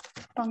fungus.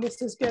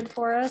 Fungus is good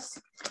for us.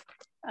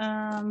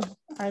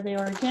 Are they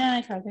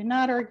organic? Are they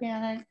not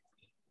organic?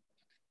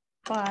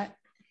 But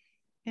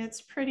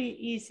it's pretty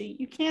easy.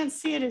 You can't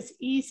see it as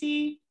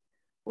easy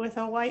with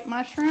a white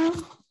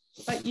mushroom,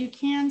 but you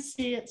can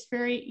see it's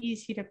very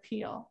easy to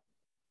peel.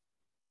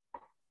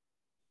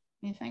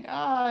 You think,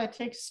 oh, it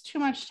takes too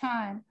much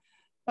time.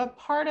 But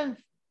part of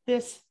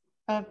this,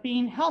 of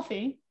being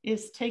healthy,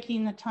 is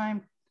taking the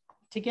time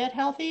to get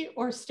healthy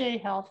or stay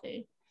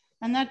healthy.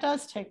 And that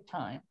does take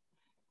time.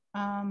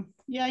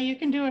 Yeah, you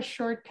can do a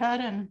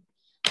shortcut and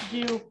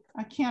do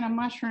a can of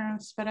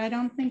mushrooms, but I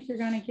don't think you're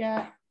going to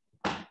get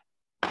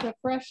the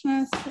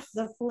freshness,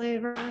 the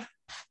flavor,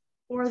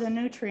 or the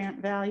nutrient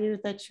value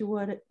that you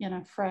would in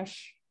a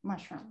fresh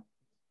mushroom.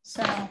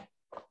 So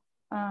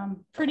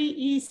pretty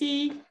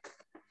easy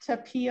to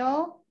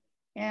peel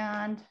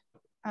and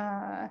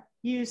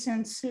use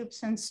in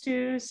soups and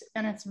stews,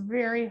 and it's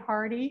very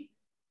hearty.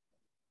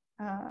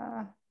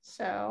 And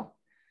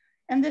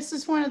this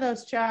is one of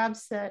those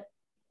jobs that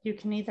you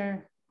can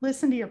either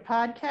listen to your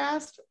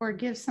podcast or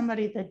give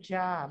somebody the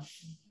job.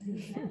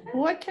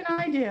 What can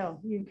I do?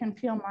 You can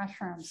peel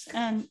mushrooms,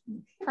 and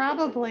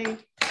probably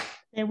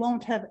they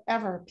won't have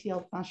ever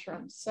peeled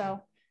mushrooms.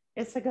 So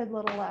it's a good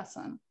little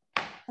lesson.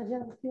 Have you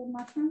ever peeled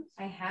mushrooms?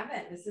 I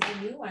haven't. This is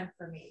a new one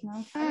for me.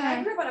 Okay. I mean,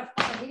 I grew up on a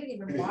farm. We didn't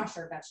even wash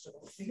our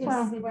vegetables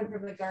because we went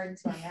from the garden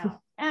to our mouth.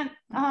 And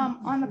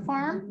on the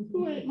farm,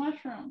 who ate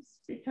mushrooms?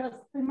 Because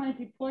they might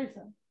be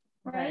poison,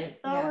 right?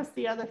 That was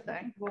the other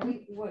thing. Well,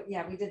 we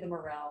did the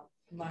morel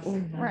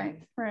mushroom.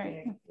 Right.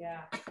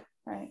 Yeah.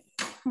 Right.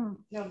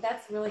 No,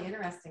 that's really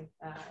interesting,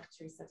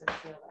 Teresa, to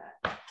feel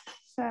that.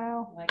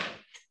 So, like,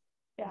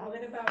 yeah.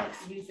 What about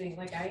using,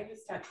 like, I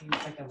was taught to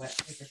use like a wet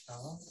paper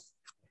towel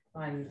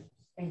and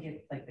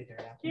get like the dirt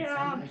out.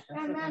 Yeah,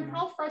 and then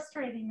how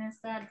frustrating is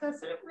that?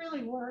 Does it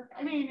really work?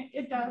 I mean,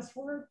 it does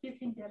work. You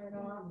can get it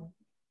off,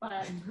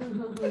 but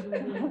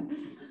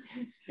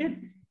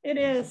it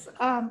is.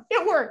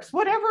 It works.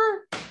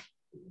 Whatever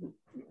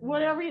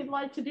you'd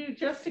like to do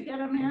just to get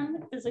them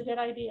in is a good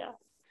idea.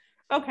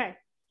 Okay,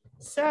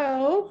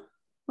 so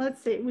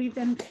let's see. We've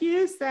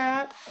infused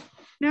that.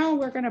 Now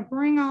we're going to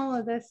bring all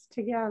of this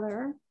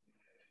together.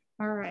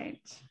 All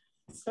right.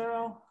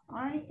 So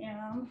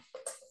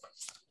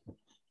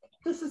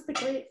this is the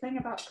great thing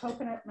about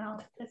coconut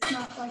milk. It's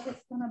not like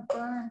it's going to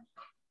burn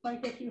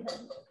like if you had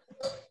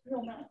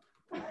real milk.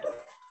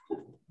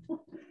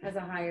 Has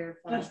a higher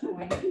flash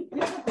point.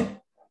 Yeah.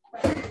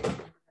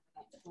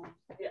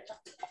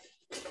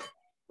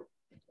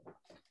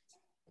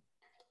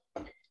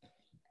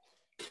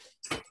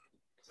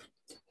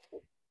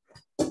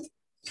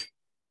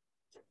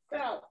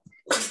 So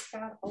we've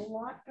got a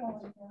lot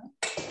going here.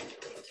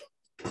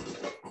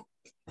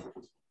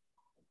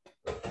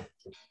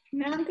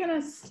 Now I'm going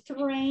to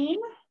strain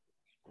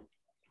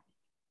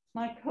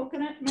my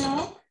coconut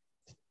milk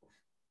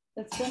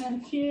that's been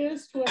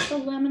infused with the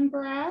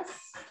lemongrass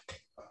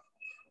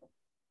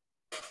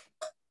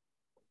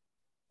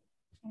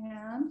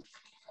and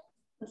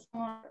the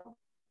cilantro.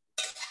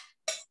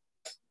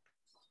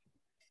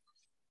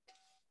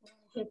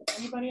 Give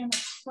anybody in the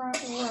front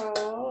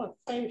row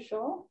a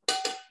facial.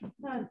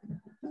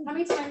 How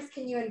many times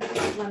can you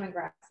infuse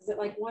lemongrass? Is it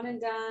like one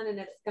and done and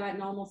it's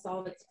gotten almost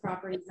all of its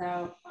properties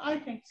out? I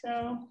think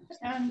so.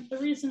 And the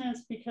reason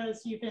is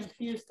because you've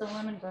infused the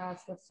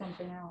lemongrass with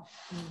something else.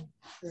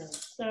 Sure.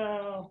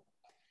 So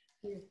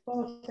you've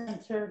both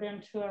entered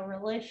into a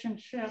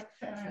relationship.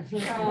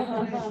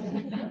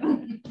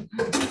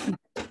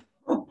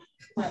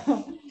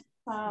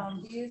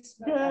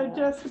 Good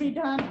just to be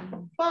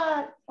done,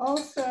 but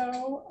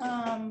also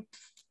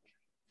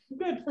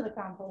good for the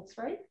compost,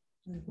 right?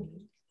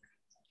 Mm-hmm.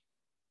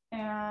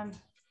 And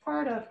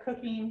part of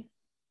cooking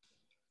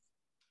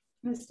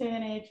this day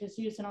and age is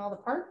using all the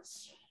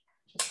parts,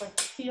 just like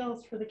the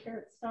peels for the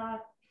carrot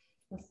stalk,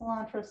 the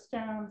cilantro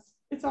stems.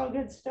 It's all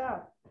good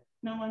stuff.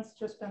 No one's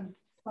just been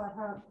taught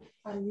how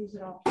to use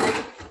it all.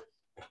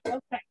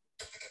 Okay,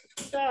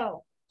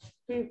 so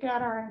we've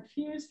got our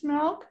infused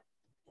milk.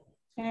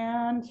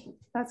 And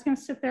that's gonna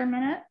sit there a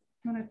minute.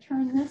 I'm gonna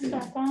turn this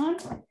back on.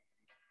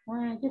 We're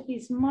gonna get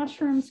these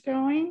mushrooms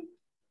going.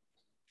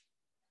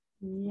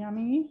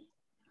 Yummy.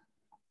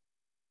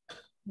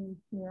 In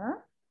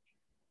here.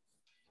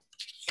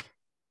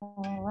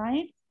 All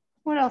right.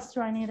 What else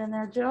do I need in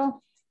there,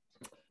 Jill?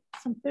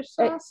 Some fish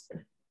sauce.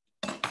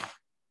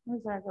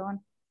 Where's that going?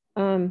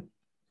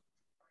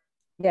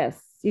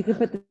 Yes, you can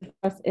put the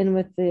sauce in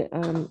with the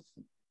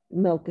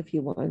milk if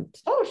you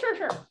want. Oh,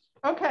 sure.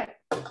 Okay.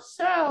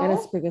 So. And a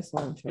sprig of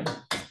cilantro.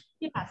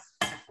 Yes.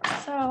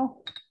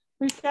 So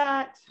we've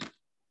got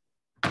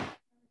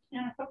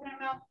coconut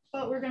milk,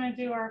 but we're going to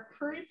do our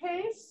curry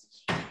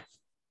paste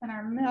and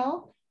our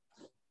milk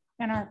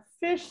and our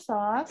fish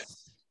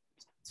sauce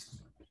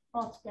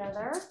all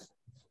together.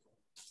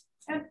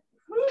 And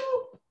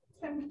who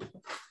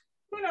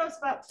knows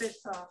about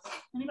fish sauce?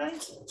 Anybody?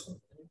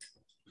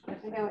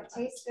 I know it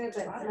tastes good,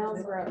 but it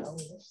smells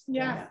gross.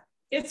 Yeah.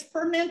 It's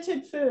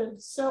fermented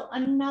food. So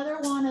another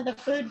one of the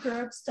food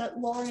groups that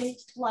Lori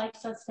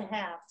likes us to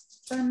have,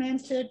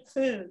 fermented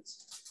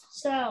foods.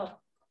 So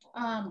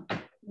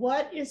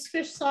what is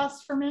fish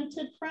sauce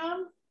fermented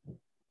from?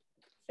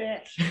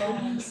 Fish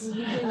bones.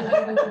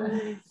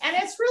 And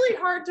it's really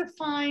hard to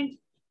find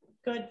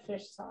good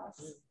fish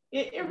sauce.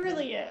 It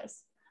really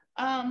is.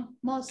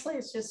 Mostly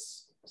it's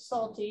just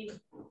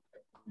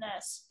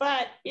saltiness,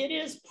 but it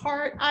is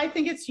part, I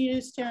think it's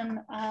used in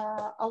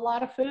a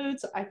lot of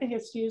foods. I think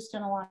it's used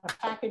in a lot of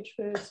packaged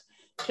foods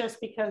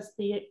just because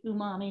the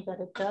umami that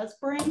it does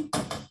bring.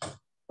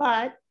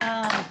 But,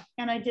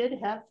 and I did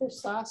have fish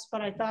sauce,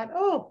 but I thought,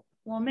 oh,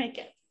 we'll make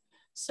it.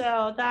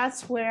 So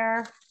that's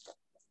where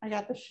I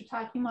got the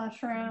shiitake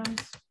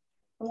mushrooms,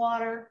 the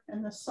water,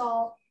 and the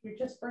salt. You're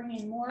just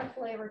bringing more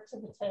flavor to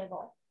the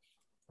table.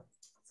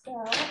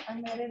 So I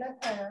made it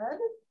ahead.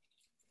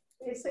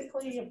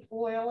 Basically, you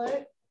boil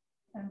it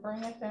and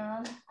bring it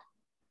down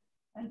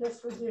and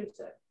just reduce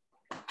it.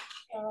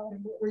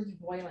 What were you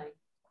boiling?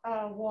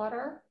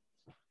 Water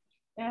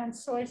and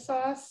soy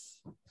sauce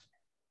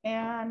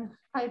and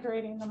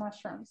hydrating the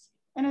mushrooms.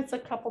 And it's a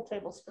couple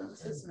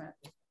tablespoons, isn't it?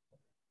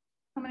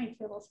 How many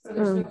tablespoons?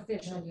 So there's no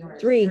fish in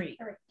yours. Three.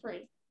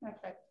 Three.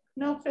 Okay.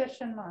 No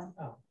fish in mine.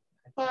 Oh.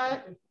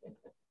 But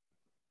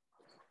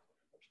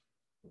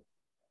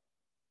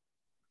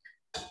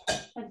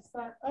I just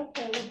thought,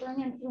 okay, we'll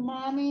bring in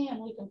umami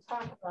and we can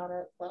talk about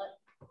it, but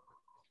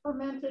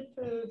fermented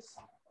foods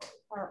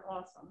are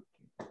awesome.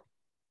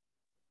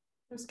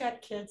 Who's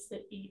got kids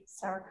that eat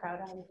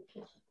sauerkraut out of the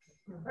kitchen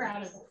or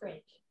out of the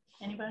fridge?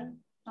 Anybody?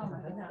 Oh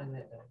my God. Oh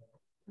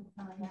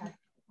my God.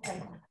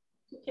 Okay.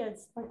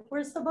 Kids, like,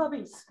 where's the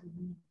bubbies?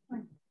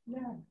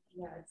 Yeah,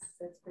 it's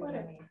pretty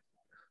yummy.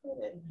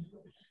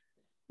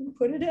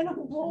 Put it in a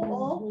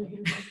bowl.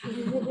 Put it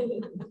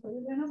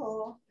in a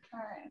bowl. All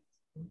right.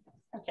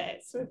 Okay,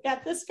 so we've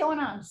got this going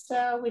on.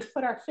 So we've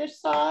put our fish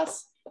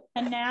sauce,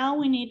 and now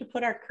we need to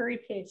put our curry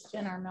paste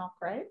in our milk,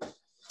 right? Is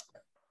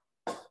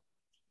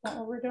that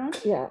what we're doing?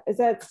 Yeah, is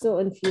that still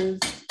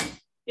infused?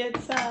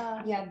 It's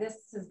yeah,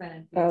 this has been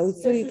infused. Oh,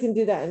 so you can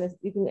do that, and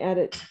you can add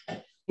it,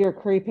 your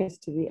curry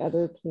paste to the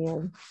other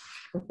can,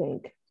 I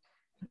think.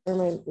 Or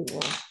might be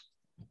more.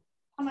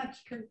 How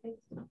much curry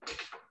paste?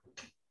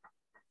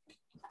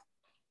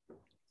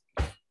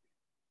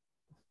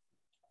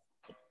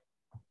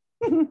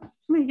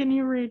 Megan,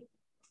 you read.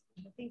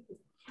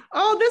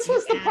 Oh, this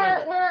was the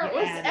part where it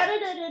was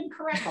edited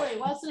incorrectly,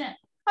 wasn't it?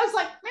 I was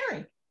like,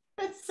 Mary,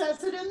 it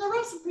says it in the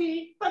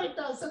recipe, but it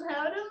doesn't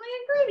have it in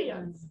the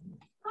ingredients.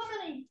 How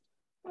many?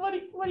 What do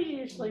you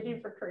usually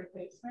do for curry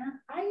paste, Mary?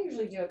 I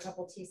usually do a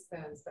couple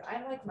teaspoons, but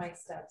I like my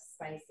stuff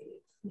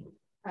spicy.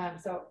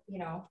 So, you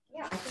know,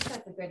 yeah, I think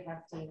that's a good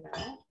hefty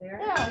amount there.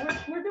 Yeah,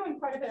 we're doing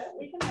quite a bit.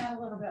 We can add a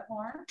little bit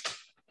more.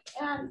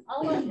 And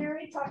I'll let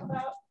Mary talk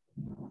about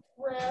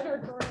red or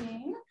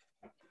green.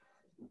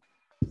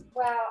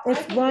 Well,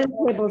 it's 1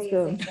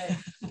 tablespoon.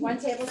 1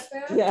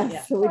 tablespoon? Yes,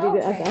 yeah. So we did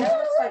it. Okay.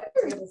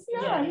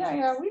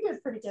 Yeah, we did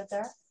pretty good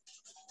there.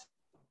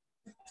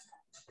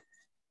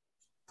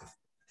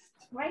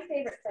 My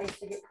favorite place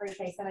to get curry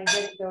paste, and I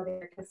didn't go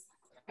there because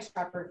Fresh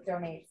Pepper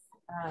donates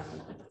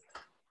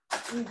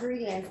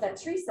ingredients that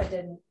Teresa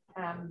didn't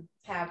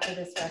have for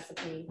this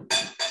recipe.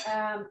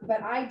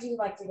 But I do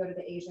like to go to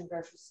the Asian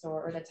grocery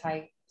store or the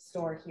Thai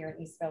store here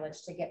in East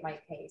Village to get my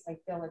paste. I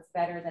feel it's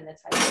better than the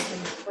Thai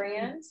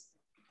brand.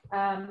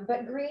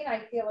 But green, I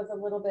feel, is a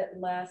little bit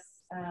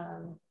less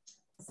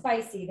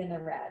spicy than the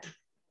red.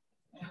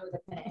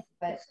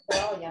 But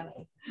they're all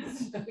yummy.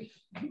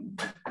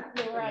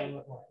 You're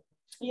right.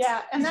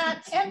 Yeah, and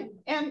that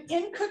and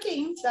in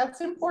cooking,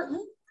 that's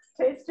important.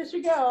 Taste as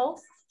you go.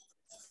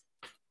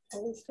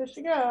 Taste as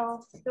you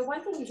go. The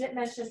one thing you didn't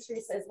mention,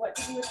 Teresa, is what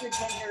to do with your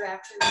ginger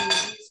after you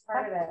use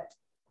part of it.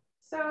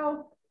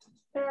 So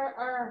there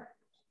are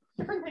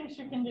different things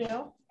you can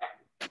do,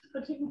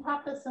 but you can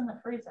pop this in the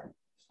freezer.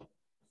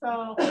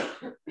 So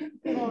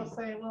people will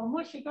say, well,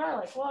 mushy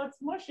garlic. Well,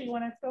 it's mushy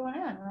when it's going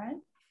in, right?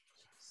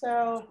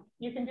 So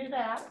you can do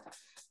that.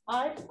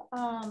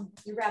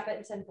 You wrap it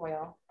in tin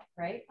foil,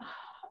 right?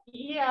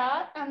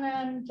 Yeah, and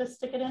then just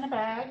stick it in a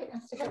bag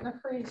and stick it in the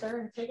freezer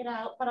and take it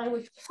out. But I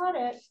would cut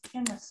it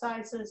in the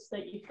sizes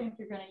that you think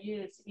you're going to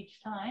use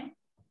each time,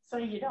 so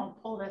you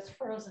don't pull this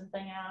frozen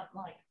thing out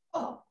and like,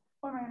 oh,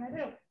 what am I going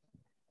to do?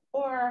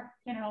 Or,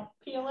 you know,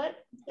 peel it,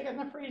 stick it in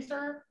the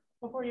freezer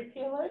before you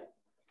peel it.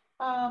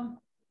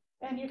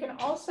 And you can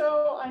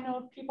also, I know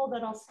of people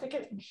that'll stick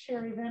it in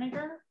sherry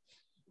vinegar.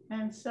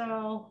 And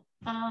so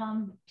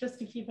just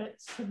to keep it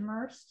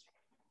submersed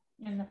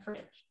in the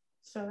fridge.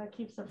 So that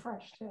keeps it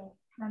fresh too.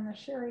 And the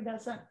sherry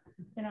doesn't,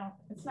 you know,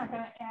 it's not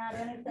going to add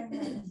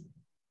anything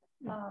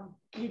that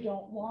you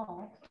don't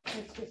want.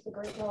 It's just a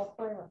great little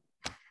flavor.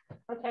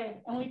 Okay,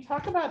 and we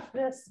talk about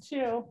this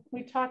too.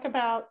 We talk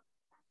about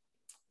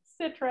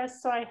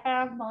citrus. So I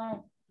have my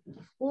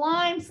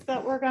limes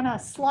that we're going to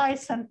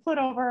slice and put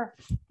over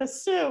the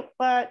soup,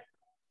 but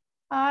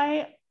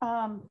I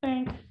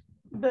think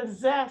the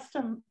zest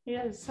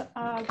is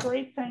a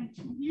great thing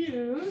to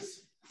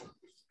use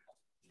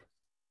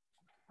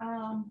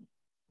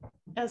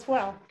as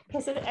well,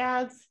 because it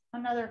adds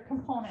another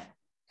component.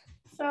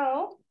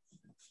 So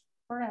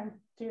we're going to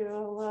do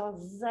a little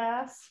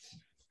zest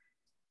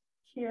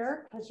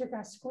here, because you're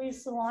going to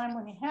squeeze the lime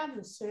when you have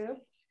the soup,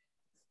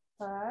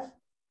 but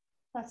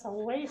that's a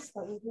waste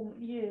that we didn't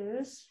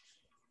use.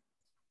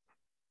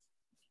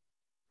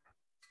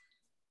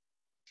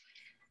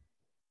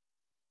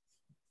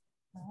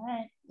 All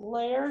right,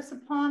 layers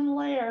upon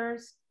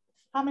layers.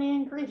 How many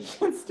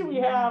ingredients do we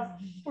have?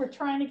 We're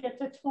trying to get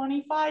to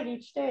 25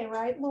 each day,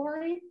 right,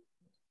 Lori?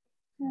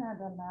 Yeah, it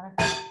doesn't matter.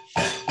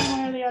 One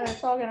way or the other,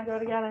 it's all gonna go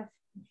together.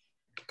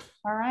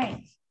 All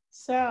right,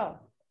 so,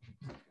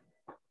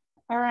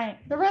 all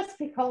right, the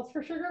recipe calls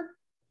for sugar.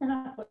 We're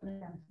not putting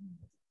it in.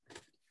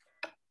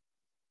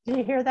 Do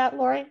you hear that,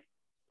 Lori?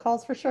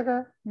 Calls for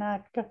sugar,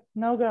 not go,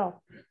 no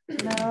go,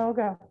 no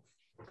go.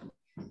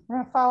 We're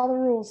gonna follow the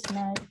rules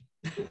tonight.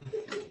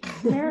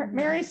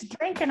 Mary's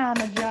drinking on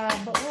the job,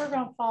 but we're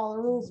going to follow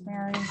the rules,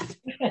 Mary.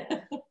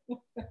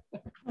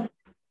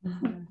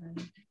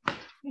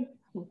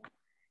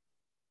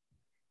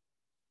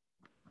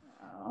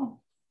 Oh.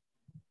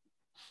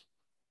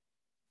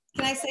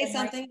 Can I say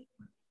something?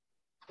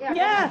 Yeah.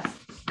 Yes.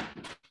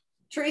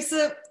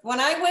 Teresa, when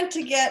I went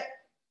to get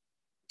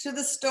to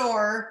the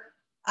store,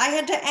 I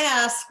had to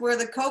ask where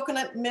the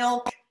coconut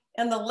milk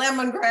and the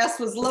lemongrass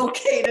was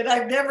located.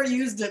 I've never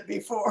used it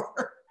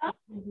before.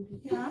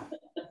 Yeah.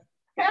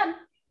 Yeah.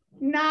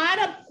 Not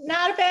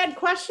a bad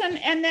question.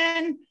 And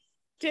then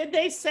did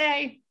they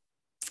say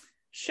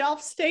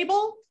shelf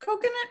stable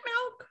coconut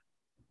milk?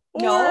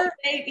 Or... No,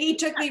 he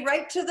took me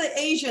right to the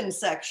Asian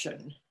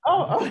section.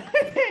 Oh,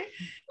 okay.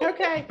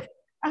 Okay.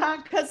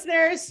 Because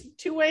there's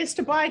two ways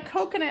to buy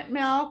coconut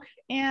milk,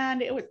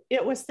 and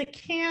it was the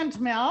canned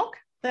milk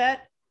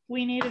that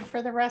we needed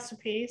for the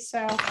recipe.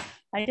 So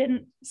I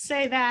didn't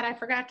say that. I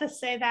forgot to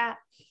say that.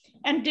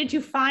 And did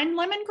you find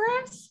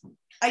lemongrass?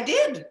 I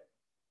did.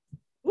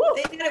 Woo.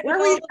 They did it with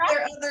all of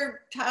their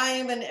other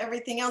thyme and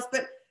everything else,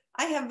 but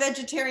I have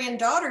vegetarian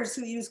daughters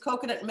who use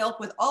coconut milk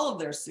with all of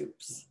their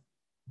soups.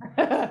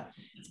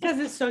 It's because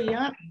it's so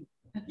yummy.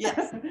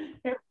 Yes.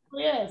 It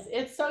really is.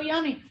 It's so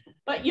yummy.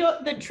 But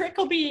the trick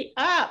will be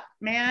up,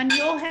 man.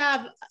 You'll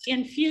have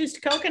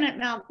infused coconut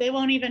milk. They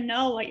won't even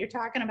know what you're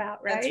talking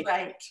about, right? That's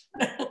right.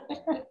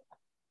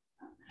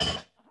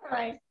 All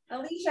right.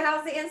 Alicia,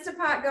 how's the Instant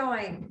Pot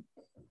going?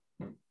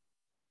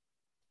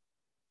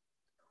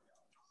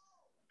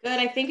 Good.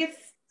 I think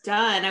it's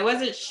done. I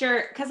wasn't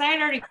sure because I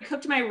had already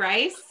cooked my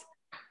rice.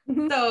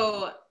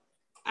 So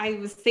I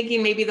was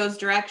thinking maybe those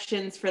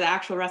directions for the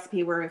actual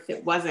recipe were if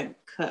it wasn't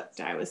cooked,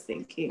 I was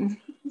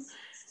thinking.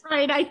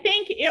 Right. I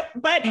think it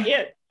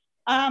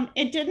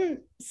didn't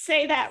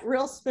say that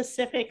real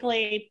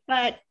specifically,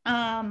 but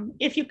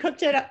if you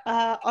cooked it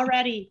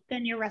already,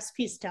 then your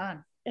recipe's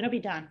done. It'll be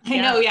done. I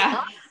know.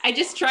 Yeah. I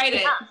just tried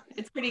it.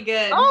 It's pretty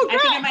good. Oh, good. I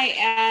think I might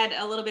add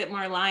a little bit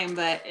more lime,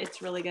 but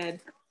it's really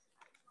good.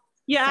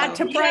 Yeah,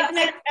 so. to brighten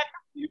it.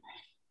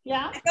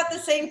 Yeah. I got the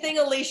same thing,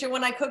 Alicia,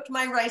 when I cooked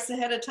my rice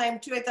ahead of time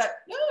too. I thought,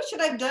 no, should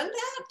I have done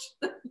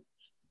that?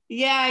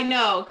 Yeah, I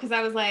know. Cause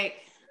I was like,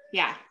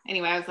 yeah.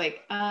 Anyway, I was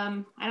like,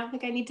 I don't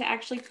think I need to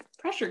actually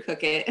pressure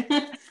cook it.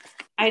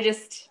 I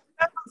just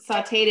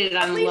sauteed it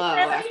on low,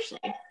 actually.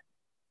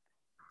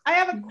 I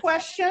have a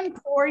question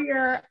for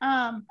your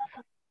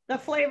the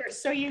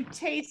flavors. So you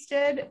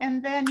tasted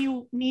and then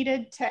you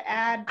needed to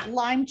add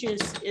lime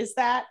juice. Is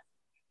that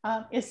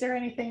is there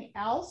anything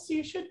else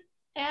you should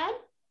add?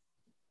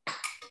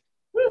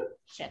 Woo,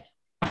 shit.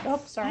 Oh,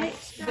 sorry.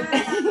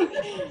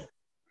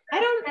 I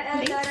don't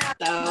think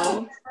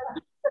so.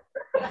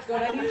 That's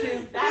good on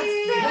YouTube. That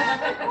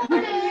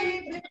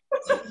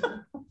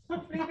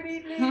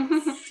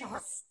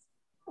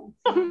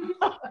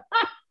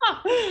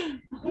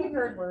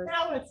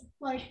was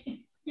like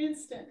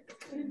instant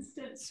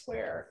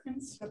swear.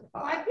 Instant.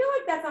 I feel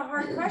like that's a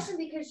hard question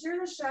because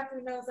you're the chef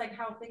who knows like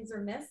how things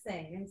are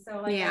missing, and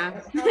so like, yeah.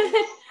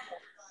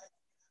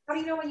 How do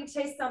you know when you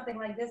taste something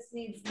like this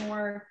needs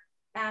more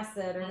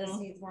acid or this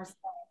needs more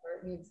salt or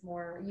it needs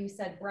more? You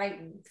said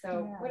brighten,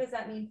 so what does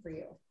that mean for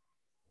you?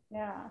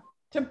 Yeah.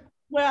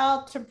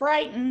 To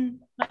brighten,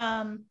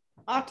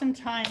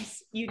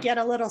 oftentimes you get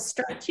a little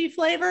starchy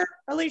flavor,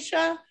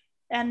 Alicia,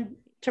 and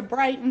to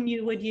brighten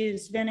you would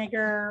use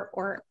vinegar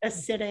or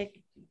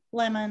acidic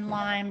lemon,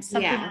 lime,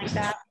 something like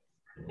that.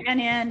 And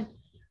in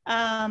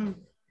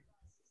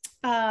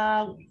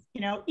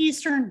you know,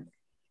 Eastern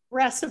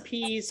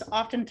recipes,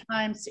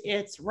 oftentimes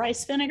it's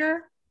rice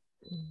vinegar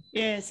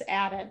is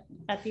added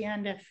at the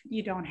end if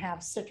you don't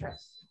have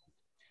citrus.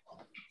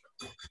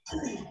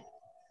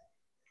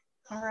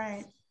 All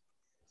right,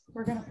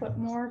 we're gonna put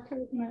more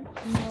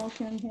coconut milk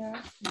in here.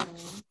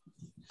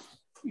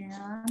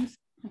 And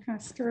I'm gonna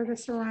stir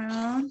this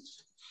around.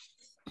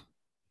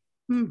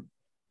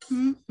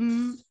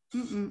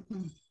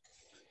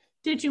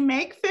 Did you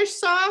make fish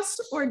sauce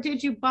or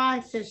did you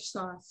buy fish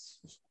sauce?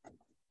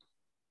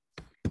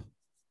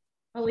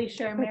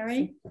 Alicia or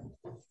Mary?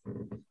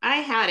 I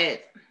had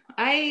it.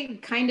 I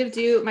kind of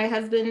do. My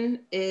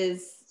husband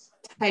is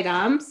Thai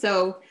Dom,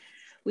 so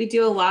we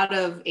do a lot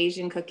of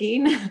Asian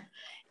cooking.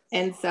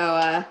 And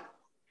so,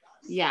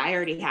 yeah, I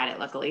already had it,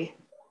 luckily.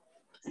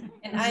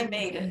 And I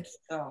made it,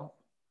 so.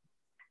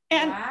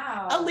 And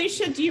wow.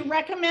 Alicia, do you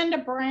recommend a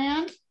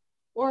brand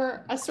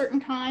or a certain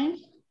kind?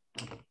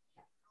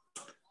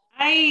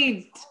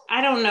 I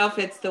don't know if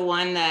it's the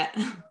one that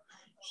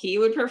he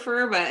would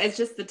prefer, but it's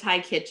just the Thai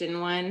Kitchen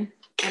one.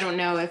 I don't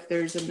know if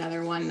there's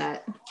another one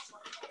that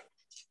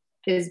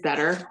is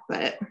better,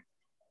 but.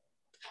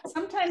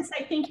 Sometimes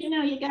I think, you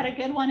know, you got a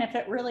good one if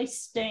it really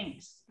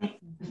stinks.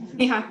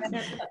 Yeah,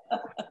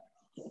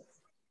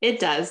 it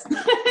does.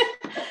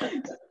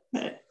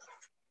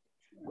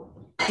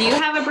 Do you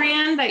have a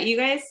brand that you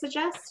guys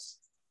suggest?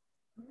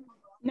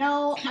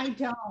 No, I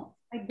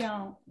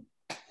don't.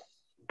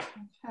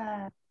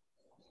 Okay.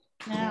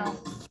 Now,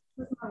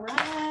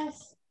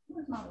 where's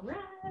my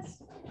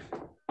rice?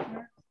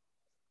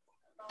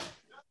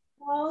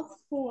 Calls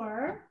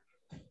for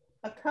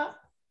a cup.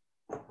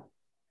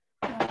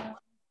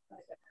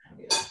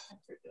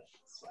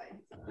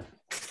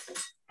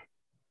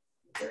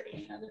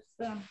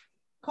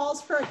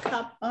 Calls for a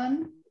cup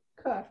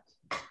uncooked.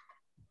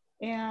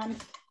 And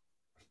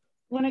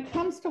when it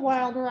comes to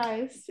wild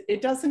rice,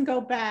 it doesn't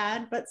go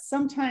bad, but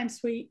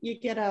sometimes you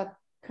get a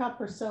cup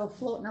or so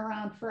floating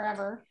around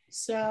forever.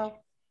 So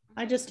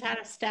I just had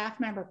a staff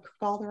member cook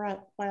all the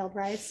wild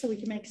rice so we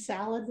can make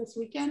salad this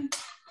weekend.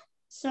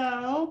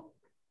 So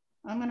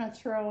I'm gonna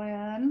throw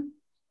in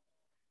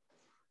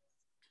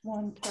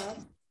 1 cup.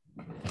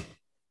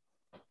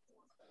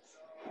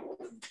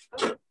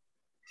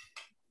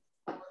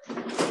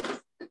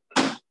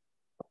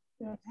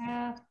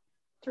 2.5,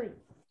 3.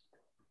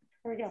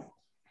 There we go.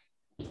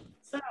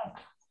 So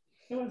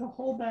it was a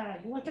whole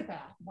bag. Look at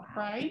that,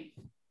 right?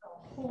 A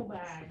whole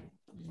bag.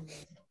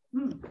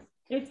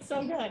 It's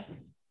so good.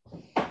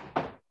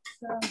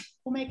 So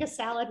we'll make a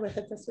salad with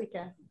it this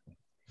weekend.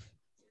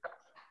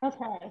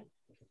 Okay.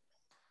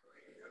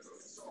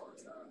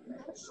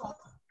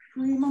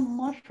 Cream of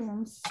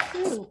mushrooms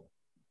too.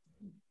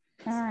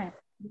 All right,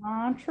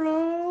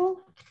 cilantro.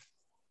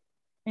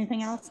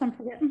 Anything else I'm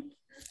forgetting?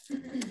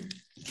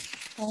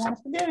 Don't want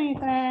to forget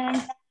anything.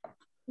 I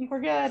think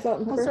we're good.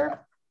 We'll serve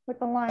with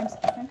the limes.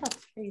 I think I'll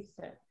taste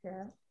it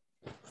here.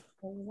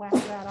 We'll whack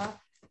that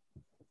off.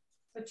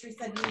 But you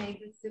said you made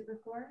this soup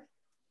before?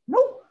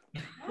 Nope.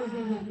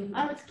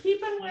 I was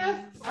keeping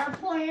with our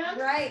plan.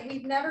 Right.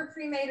 We've never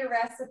pre-made a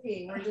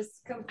recipe. We're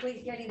just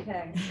complete guinea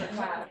pigs for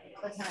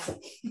class.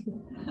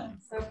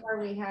 So far,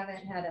 we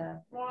haven't had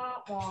a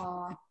wah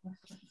wah.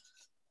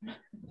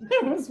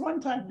 There was one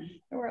time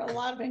there were a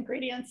lot of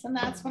ingredients, and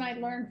that's when I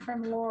learned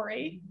from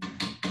Lori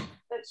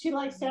that she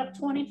likes to have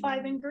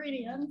 25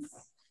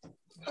 ingredients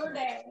per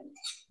day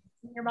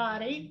in your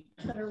body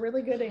that are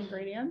really good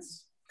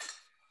ingredients.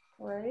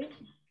 Right?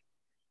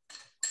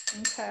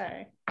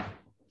 Okay.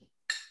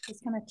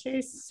 Just gonna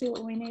taste, see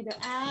what we need to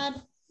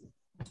add.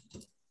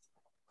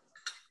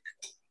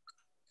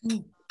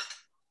 The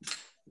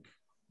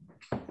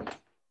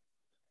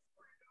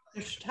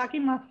shiitake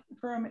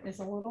mushroom is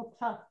a little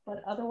tough,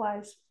 but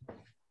otherwise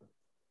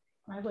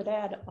I would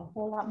add a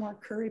whole lot more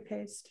curry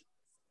paste,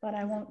 but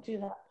I won't do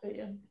that for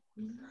you.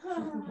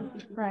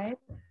 Right?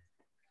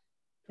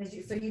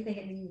 So you think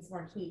it needs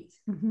more heat?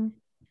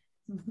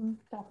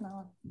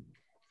 Definitely.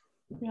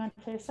 You want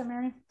to taste some,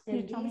 Mary?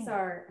 And these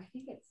are, I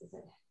think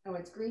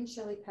it's green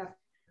chili pepper,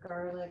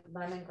 garlic,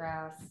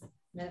 lemongrass,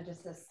 and then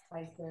just the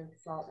spices,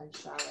 salt and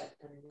shallot,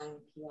 and lime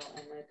peel,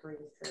 and the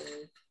green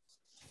curry.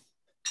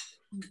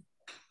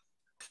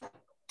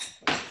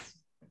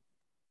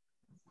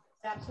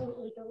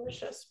 Absolutely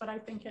delicious, but I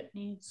think it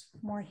needs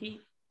more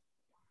heat.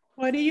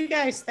 What do you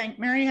guys think?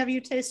 Mary, have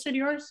you tasted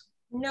yours?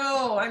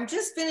 No, I'm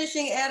just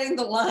finishing adding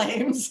the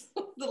limes,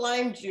 the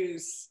lime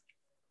juice.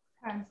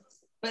 Okay.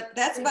 But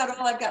that's about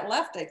all I've got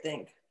left, I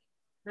think.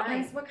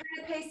 Nice. What kind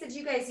of paste did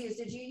you guys use?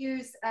 Did you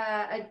use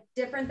a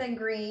different than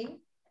green?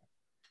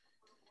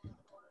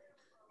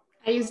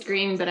 I used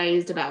green, but I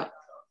used about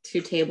 2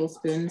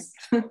 tablespoons,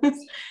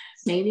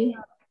 maybe.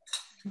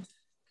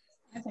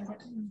 I think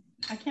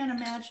I can't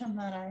imagine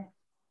that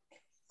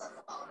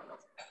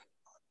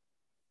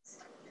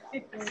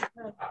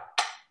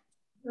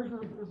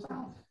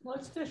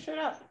Let's dish it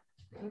up.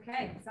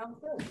 Okay, sounds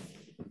good.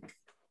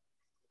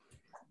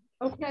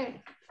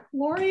 Okay,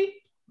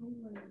 Lori,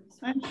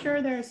 I'm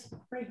sure there's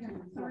right here.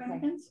 The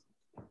ramekins.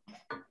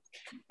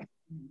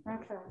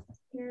 Okay,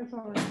 here's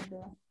what we're gonna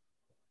do.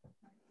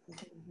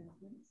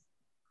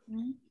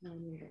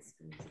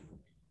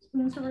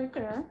 Spoons are right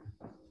there,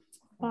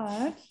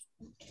 but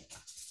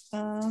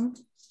how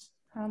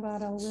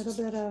about a little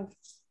bit of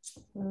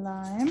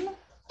lime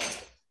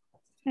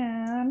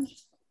and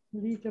a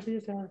little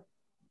bit of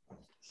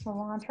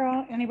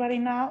cilantro? Anybody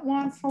not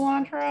want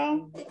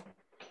cilantro?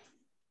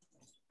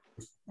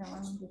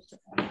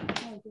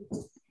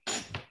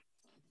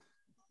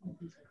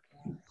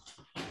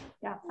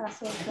 Yeah, pass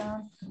those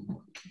down.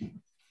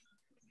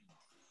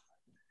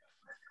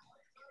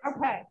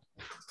 Okay.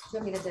 Do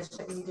you want me to dish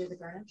it when you do the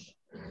garnish?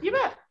 You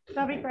bet.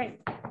 That'd be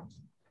great.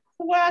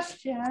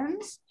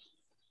 Questions,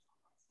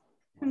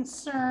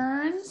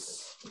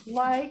 concerns,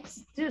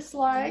 likes,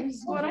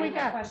 dislikes. What do we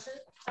got? Question.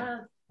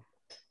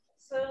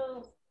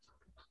 So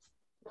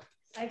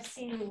I've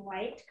seen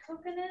white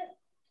coconut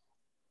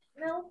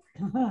milk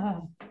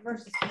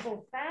versus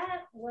full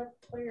fat. What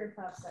are your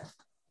thoughts there?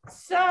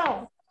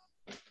 So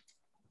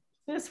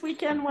this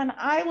weekend when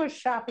I was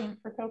shopping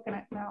for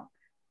coconut milk,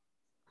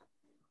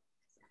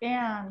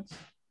 and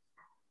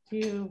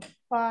to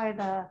buy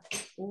the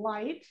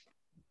light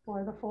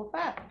or the full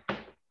fat.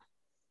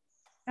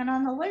 And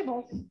on the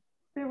labels,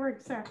 they were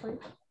exactly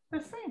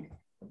the same,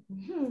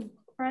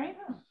 right?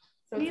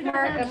 So it's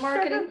a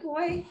marketing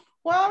ploy?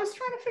 Well, I was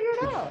trying to figure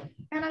it out.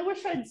 And I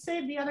wish I'd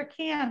saved the other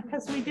can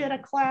because we did a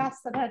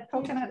class that had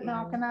coconut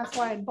milk and that's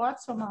why I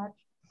bought so much.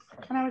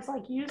 And I was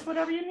like, use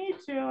whatever you need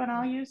to and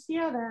I'll use the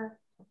other.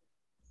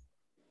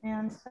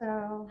 And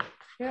so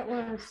it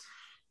was,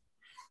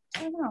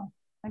 I don't know.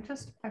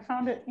 I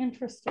found it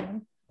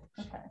interesting.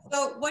 Okay.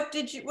 So what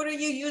are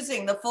you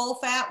using? The full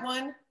fat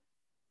one?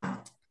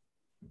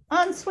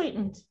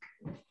 Unsweetened.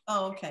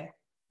 Oh, okay.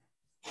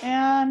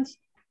 And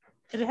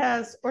it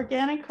has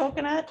organic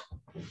coconut,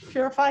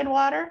 purified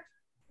water,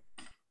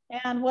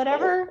 and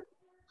whatever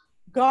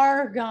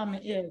gar gum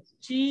is,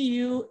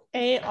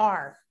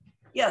 G-U-A-R.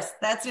 Yes,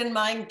 that's in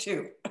mine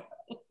too.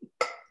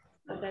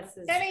 This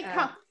is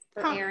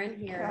for Aaron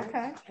here.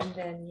 Okay. And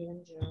then you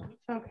and Joe.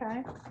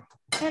 Okay.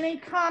 Any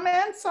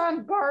comments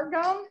on gar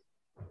gum?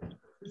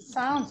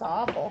 Sounds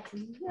awful.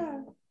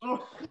 Yeah.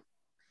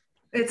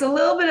 It's a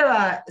little bit of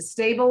a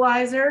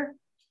stabilizer.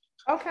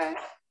 Okay.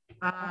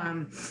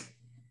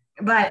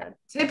 But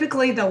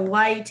typically the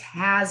light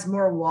has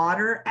more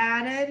water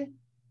added.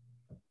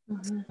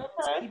 Okay.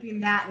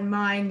 Keeping that in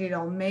mind,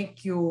 it'll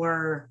make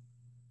your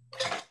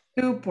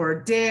soup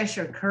or dish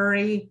or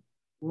curry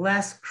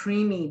less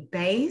creamy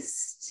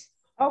based.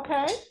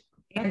 Okay.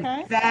 And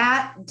okay.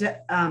 fat,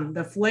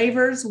 the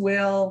flavors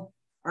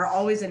are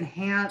always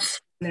enhanced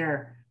when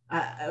they're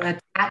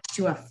attached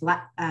to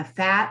a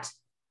fat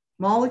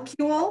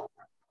molecule.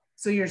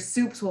 So your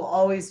soups will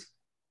always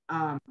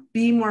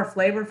be more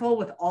flavorful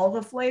with all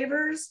the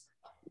flavors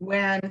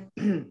when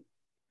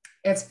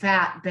it's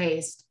fat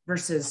based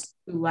versus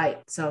too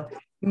light. So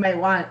you might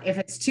want, if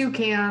it's 2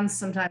 cans,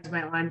 sometimes you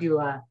might want to do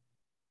a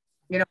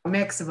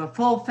mix of a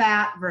full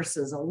fat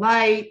versus a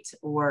light,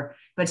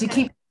 but to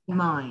keep in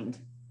mind.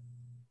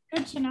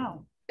 Good to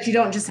know. If you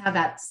don't just have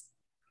that,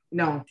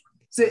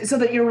 so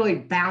that you're really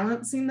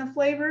balancing the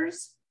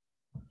flavors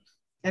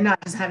and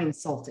not just having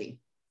salty.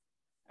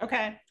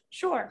 Okay,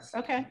 sure.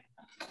 Okay,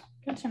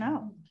 good to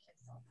know.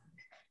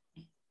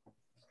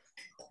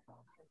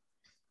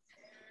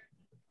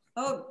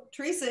 Oh,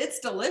 Teresa, it's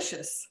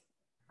delicious.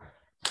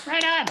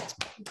 Right on.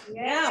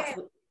 Yeah.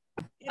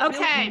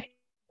 Okay.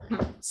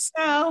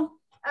 So,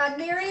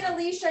 Mary and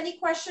Alicia, any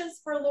questions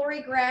for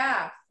Lori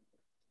Graff?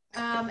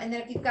 And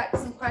then if you've got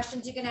some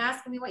questions you can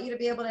ask, and we want you to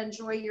be able to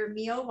enjoy your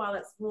meal while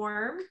it's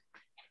warm.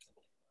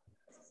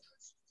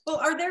 Well,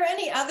 are there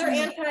any other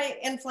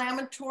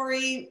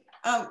anti-inflammatory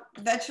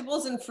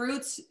vegetables and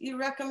fruits you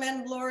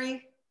recommend,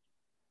 Lori?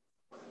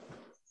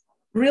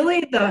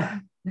 Really,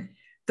 the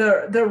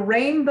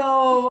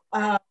rainbow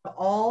of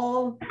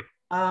all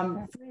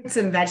fruits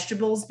and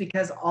vegetables,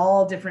 because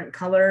all different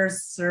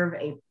colors serve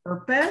a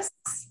purpose.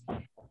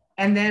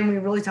 And then we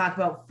really talk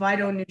about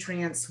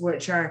phytonutrients,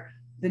 which are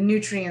the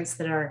nutrients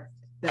that are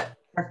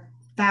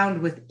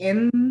found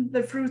within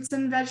the fruits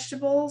and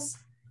vegetables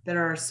that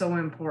are so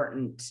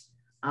important.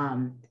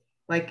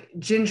 Like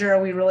ginger,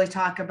 we really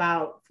talk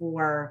about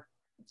for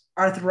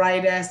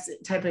arthritis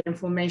type of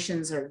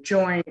inflammations or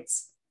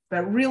joints,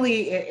 but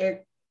really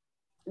it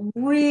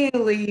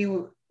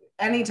really,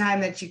 anytime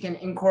that you can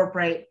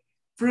incorporate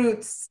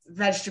fruits,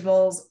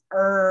 vegetables,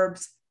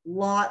 herbs,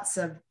 lots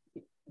of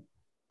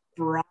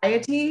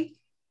variety,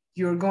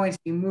 you're going to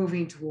be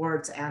moving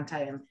towards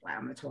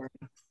anti-inflammatory.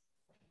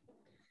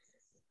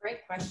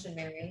 Great question,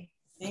 Mary.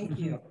 Thank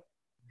you.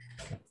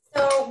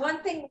 So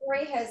one thing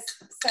Lori has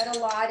said a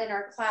lot in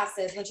our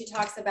classes when she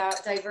talks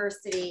about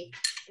diversity,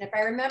 and if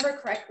I remember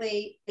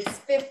correctly, it's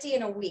 50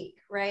 in a week,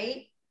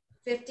 right?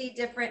 50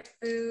 different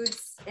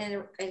foods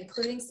and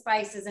including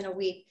spices in a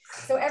week.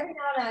 So every now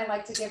and then I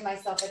like to give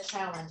myself a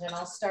challenge, and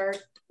I'll start,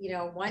 you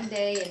know, one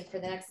day, and for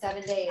the next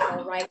 7 days,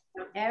 I'll write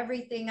down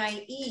everything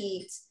I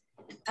eat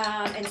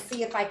and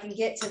see if I can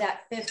get to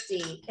that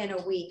 50 in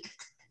a week.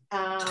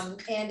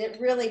 And it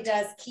really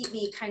does keep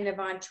me kind of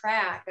on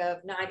track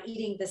of not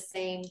eating the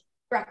same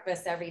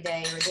breakfast every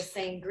day or the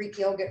same Greek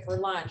yogurt for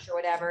lunch or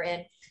whatever,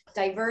 and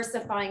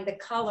diversifying the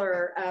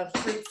color of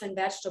fruits and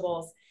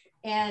vegetables.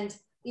 And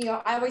you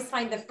know, I always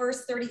find the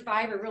first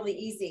 35 are really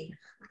easy.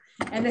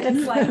 And then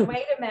it's like,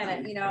 wait a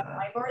minute, you know,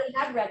 I've already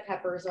had red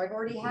peppers, or I've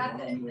already had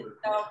this. And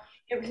so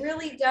it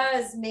really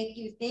does make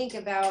you think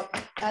about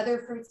other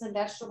fruits and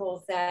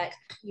vegetables that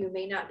you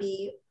may not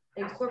be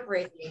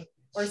incorporating,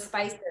 or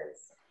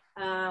spices.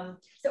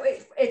 So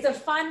it's a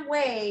fun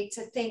way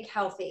to think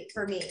healthy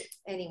for me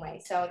anyway.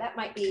 So that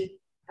might be,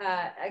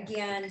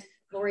 again,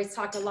 Lori's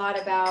talked a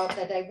lot about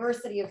the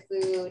diversity of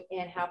food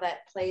and how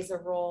that plays a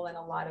role in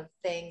a lot of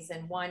things,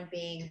 and one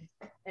being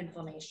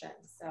inflammation.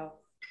 So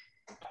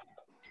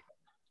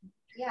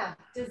yeah,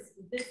 does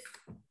this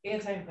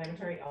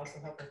anti-inflammatory also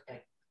help with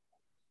like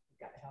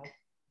gut health?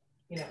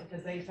 You know,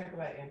 because they talk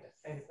about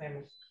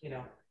inflammatory, you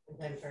know,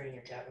 inflammatory in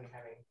your gut when you're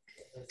having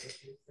those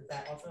issues. Does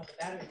that also help with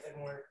that, or is it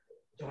more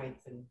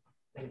joints and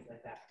things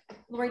like that?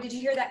 Lori, did you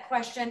hear that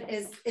question?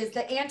 Is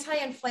the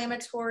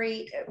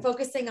anti-inflammatory,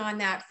 focusing on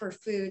that for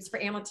foods, for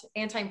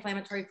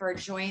anti-inflammatory for our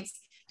joints,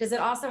 does it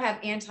also have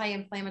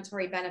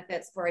anti-inflammatory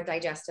benefits for our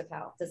digestive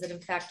health? Does it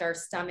affect our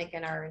stomach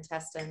and our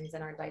intestines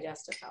and our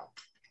digestive health?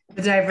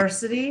 The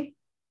diversity?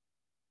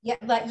 Yeah,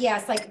 but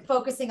yes, like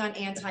focusing on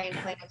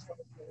anti-inflammatory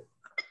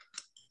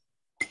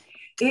food.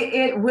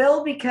 It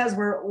will, because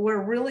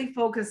we're really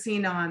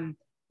focusing on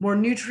more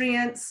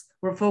nutrients.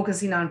 We're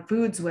focusing on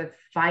foods with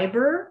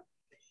fiber,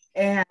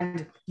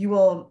 and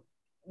you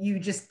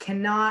just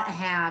cannot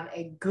have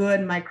a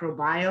good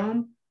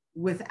microbiome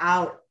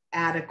without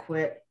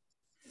adequate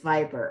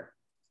fiber,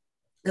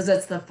 because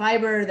it's the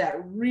fiber that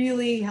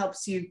really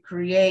helps you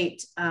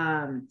create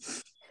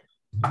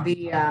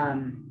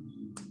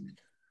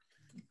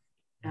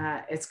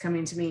it's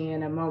coming to me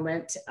in a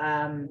moment,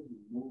 and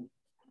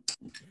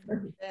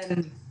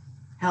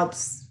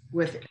helps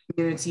with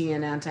immunity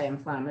and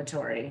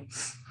anti-inflammatory.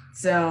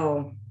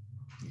 So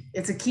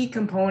it's a key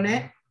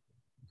component.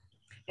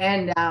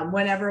 And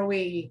whenever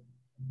we,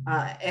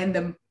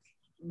 and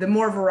the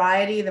more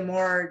variety, the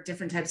more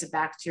different types of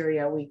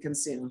bacteria we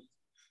consume,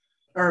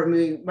 or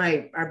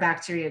our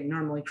bacteria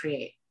normally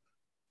create.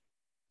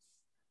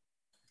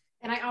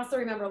 And I also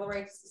remember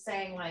Lori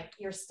saying, like,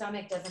 your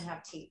stomach doesn't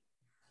have teeth,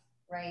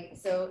 right?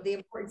 So the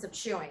importance of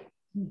chewing.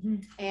 Mm-hmm.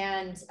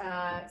 And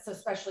so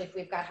especially if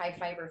we've got high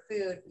fiber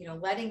food, you know,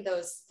 letting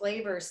those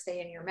flavors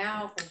stay in your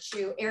mouth and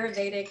chew.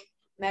 Ayurvedic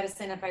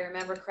medicine, if I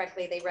remember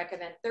correctly, they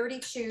recommend 30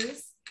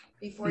 chews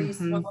before you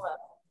swallow.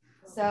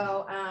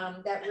 So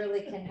that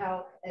really can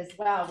help as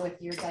well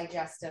with your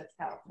digestive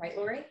health, right,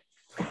 Lori?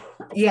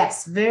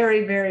 Yes,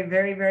 very, very,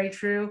 very, very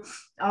true.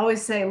 I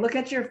always say, look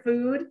at your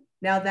food.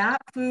 Now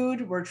that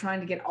food, we're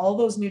trying to get all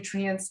those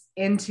nutrients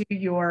into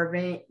your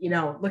vein, you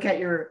know, look at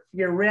your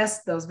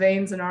wrist, those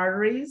veins and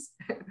arteries.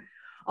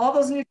 All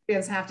those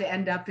nutrients have to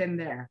end up in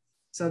there.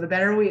 So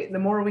the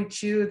more we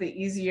chew, the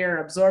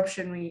easier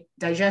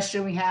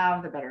digestion we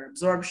have, the better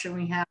absorption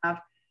we have.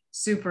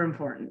 Super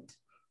important.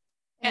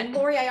 And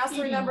Lori, I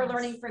also remember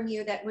learning from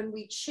you that when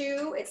we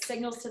chew, it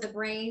signals to the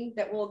brain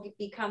that we'll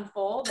become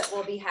full, that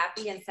we'll be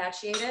happy and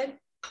satiated.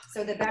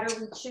 So the better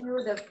we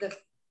chew,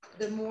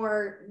 the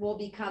more we'll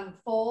become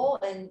full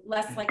and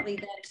less likely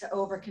then to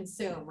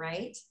overconsume,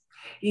 right?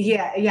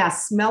 Yeah.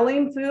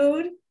 Smelling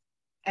food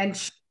and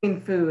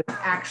chewing food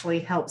actually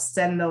helps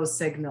send those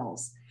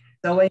signals.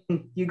 So when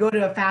you go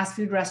to a fast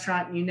food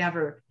restaurant and you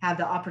never have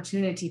the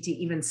opportunity to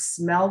even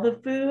smell the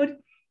food,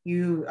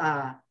 you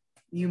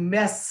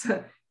miss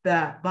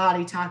the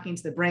body talking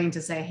to the brain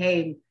to say,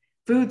 hey,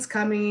 food's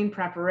coming,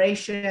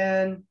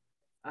 preparation.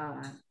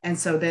 And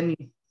so then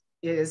it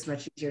is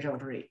much easier to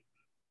overeat.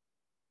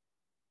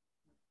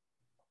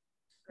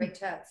 Great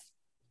tips.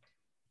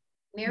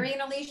 Mary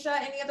and Alicia,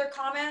 any other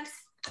comments?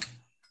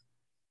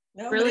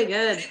 No, really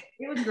good.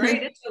 It was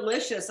great. It's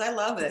delicious. I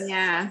love it.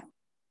 Yeah.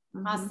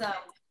 Awesome.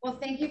 Well,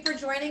 thank you for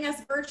joining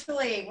us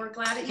virtually. We're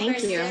glad that you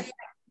guys did. It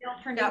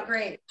turned out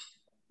great.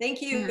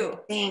 Thank you.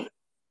 Thanks.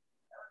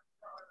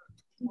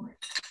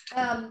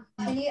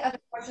 Any other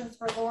questions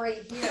for Lori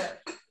here?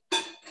 All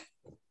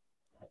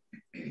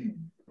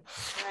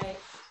right.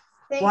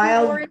 Thank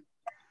you, Lori.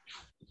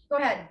 Go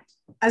ahead.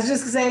 I was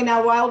just saying,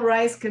 now wild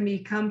rice can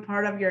become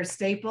part of your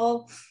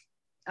staple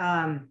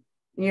in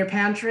your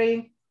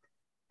pantry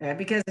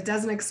because it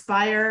doesn't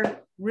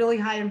expire, really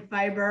high in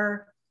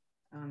fiber.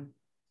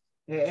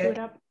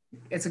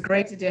 It's a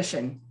great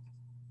addition.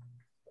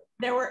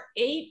 There were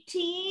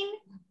 18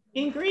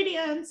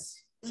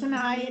 ingredients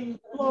tonight,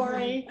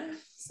 Lori.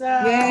 So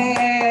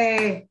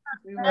yay!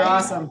 We were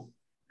awesome.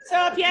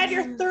 So if you had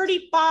your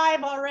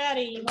 35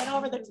 already, you went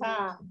over the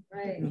top.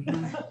 Right.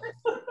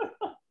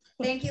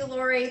 Thank you,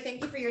 Lori.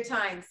 Thank you for your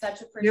time.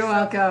 Such appreciation. You're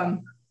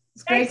welcome.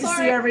 It's great to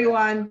see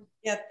everyone.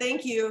 Yeah,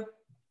 thank you.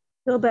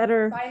 Feel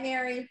better. Bye,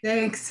 Mary.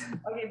 Thanks.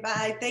 Okay,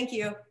 bye. Thank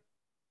you.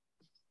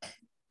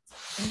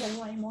 Anybody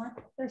want any more?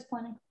 There's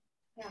plenty.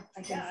 Yeah,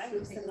 I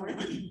can scoop some more.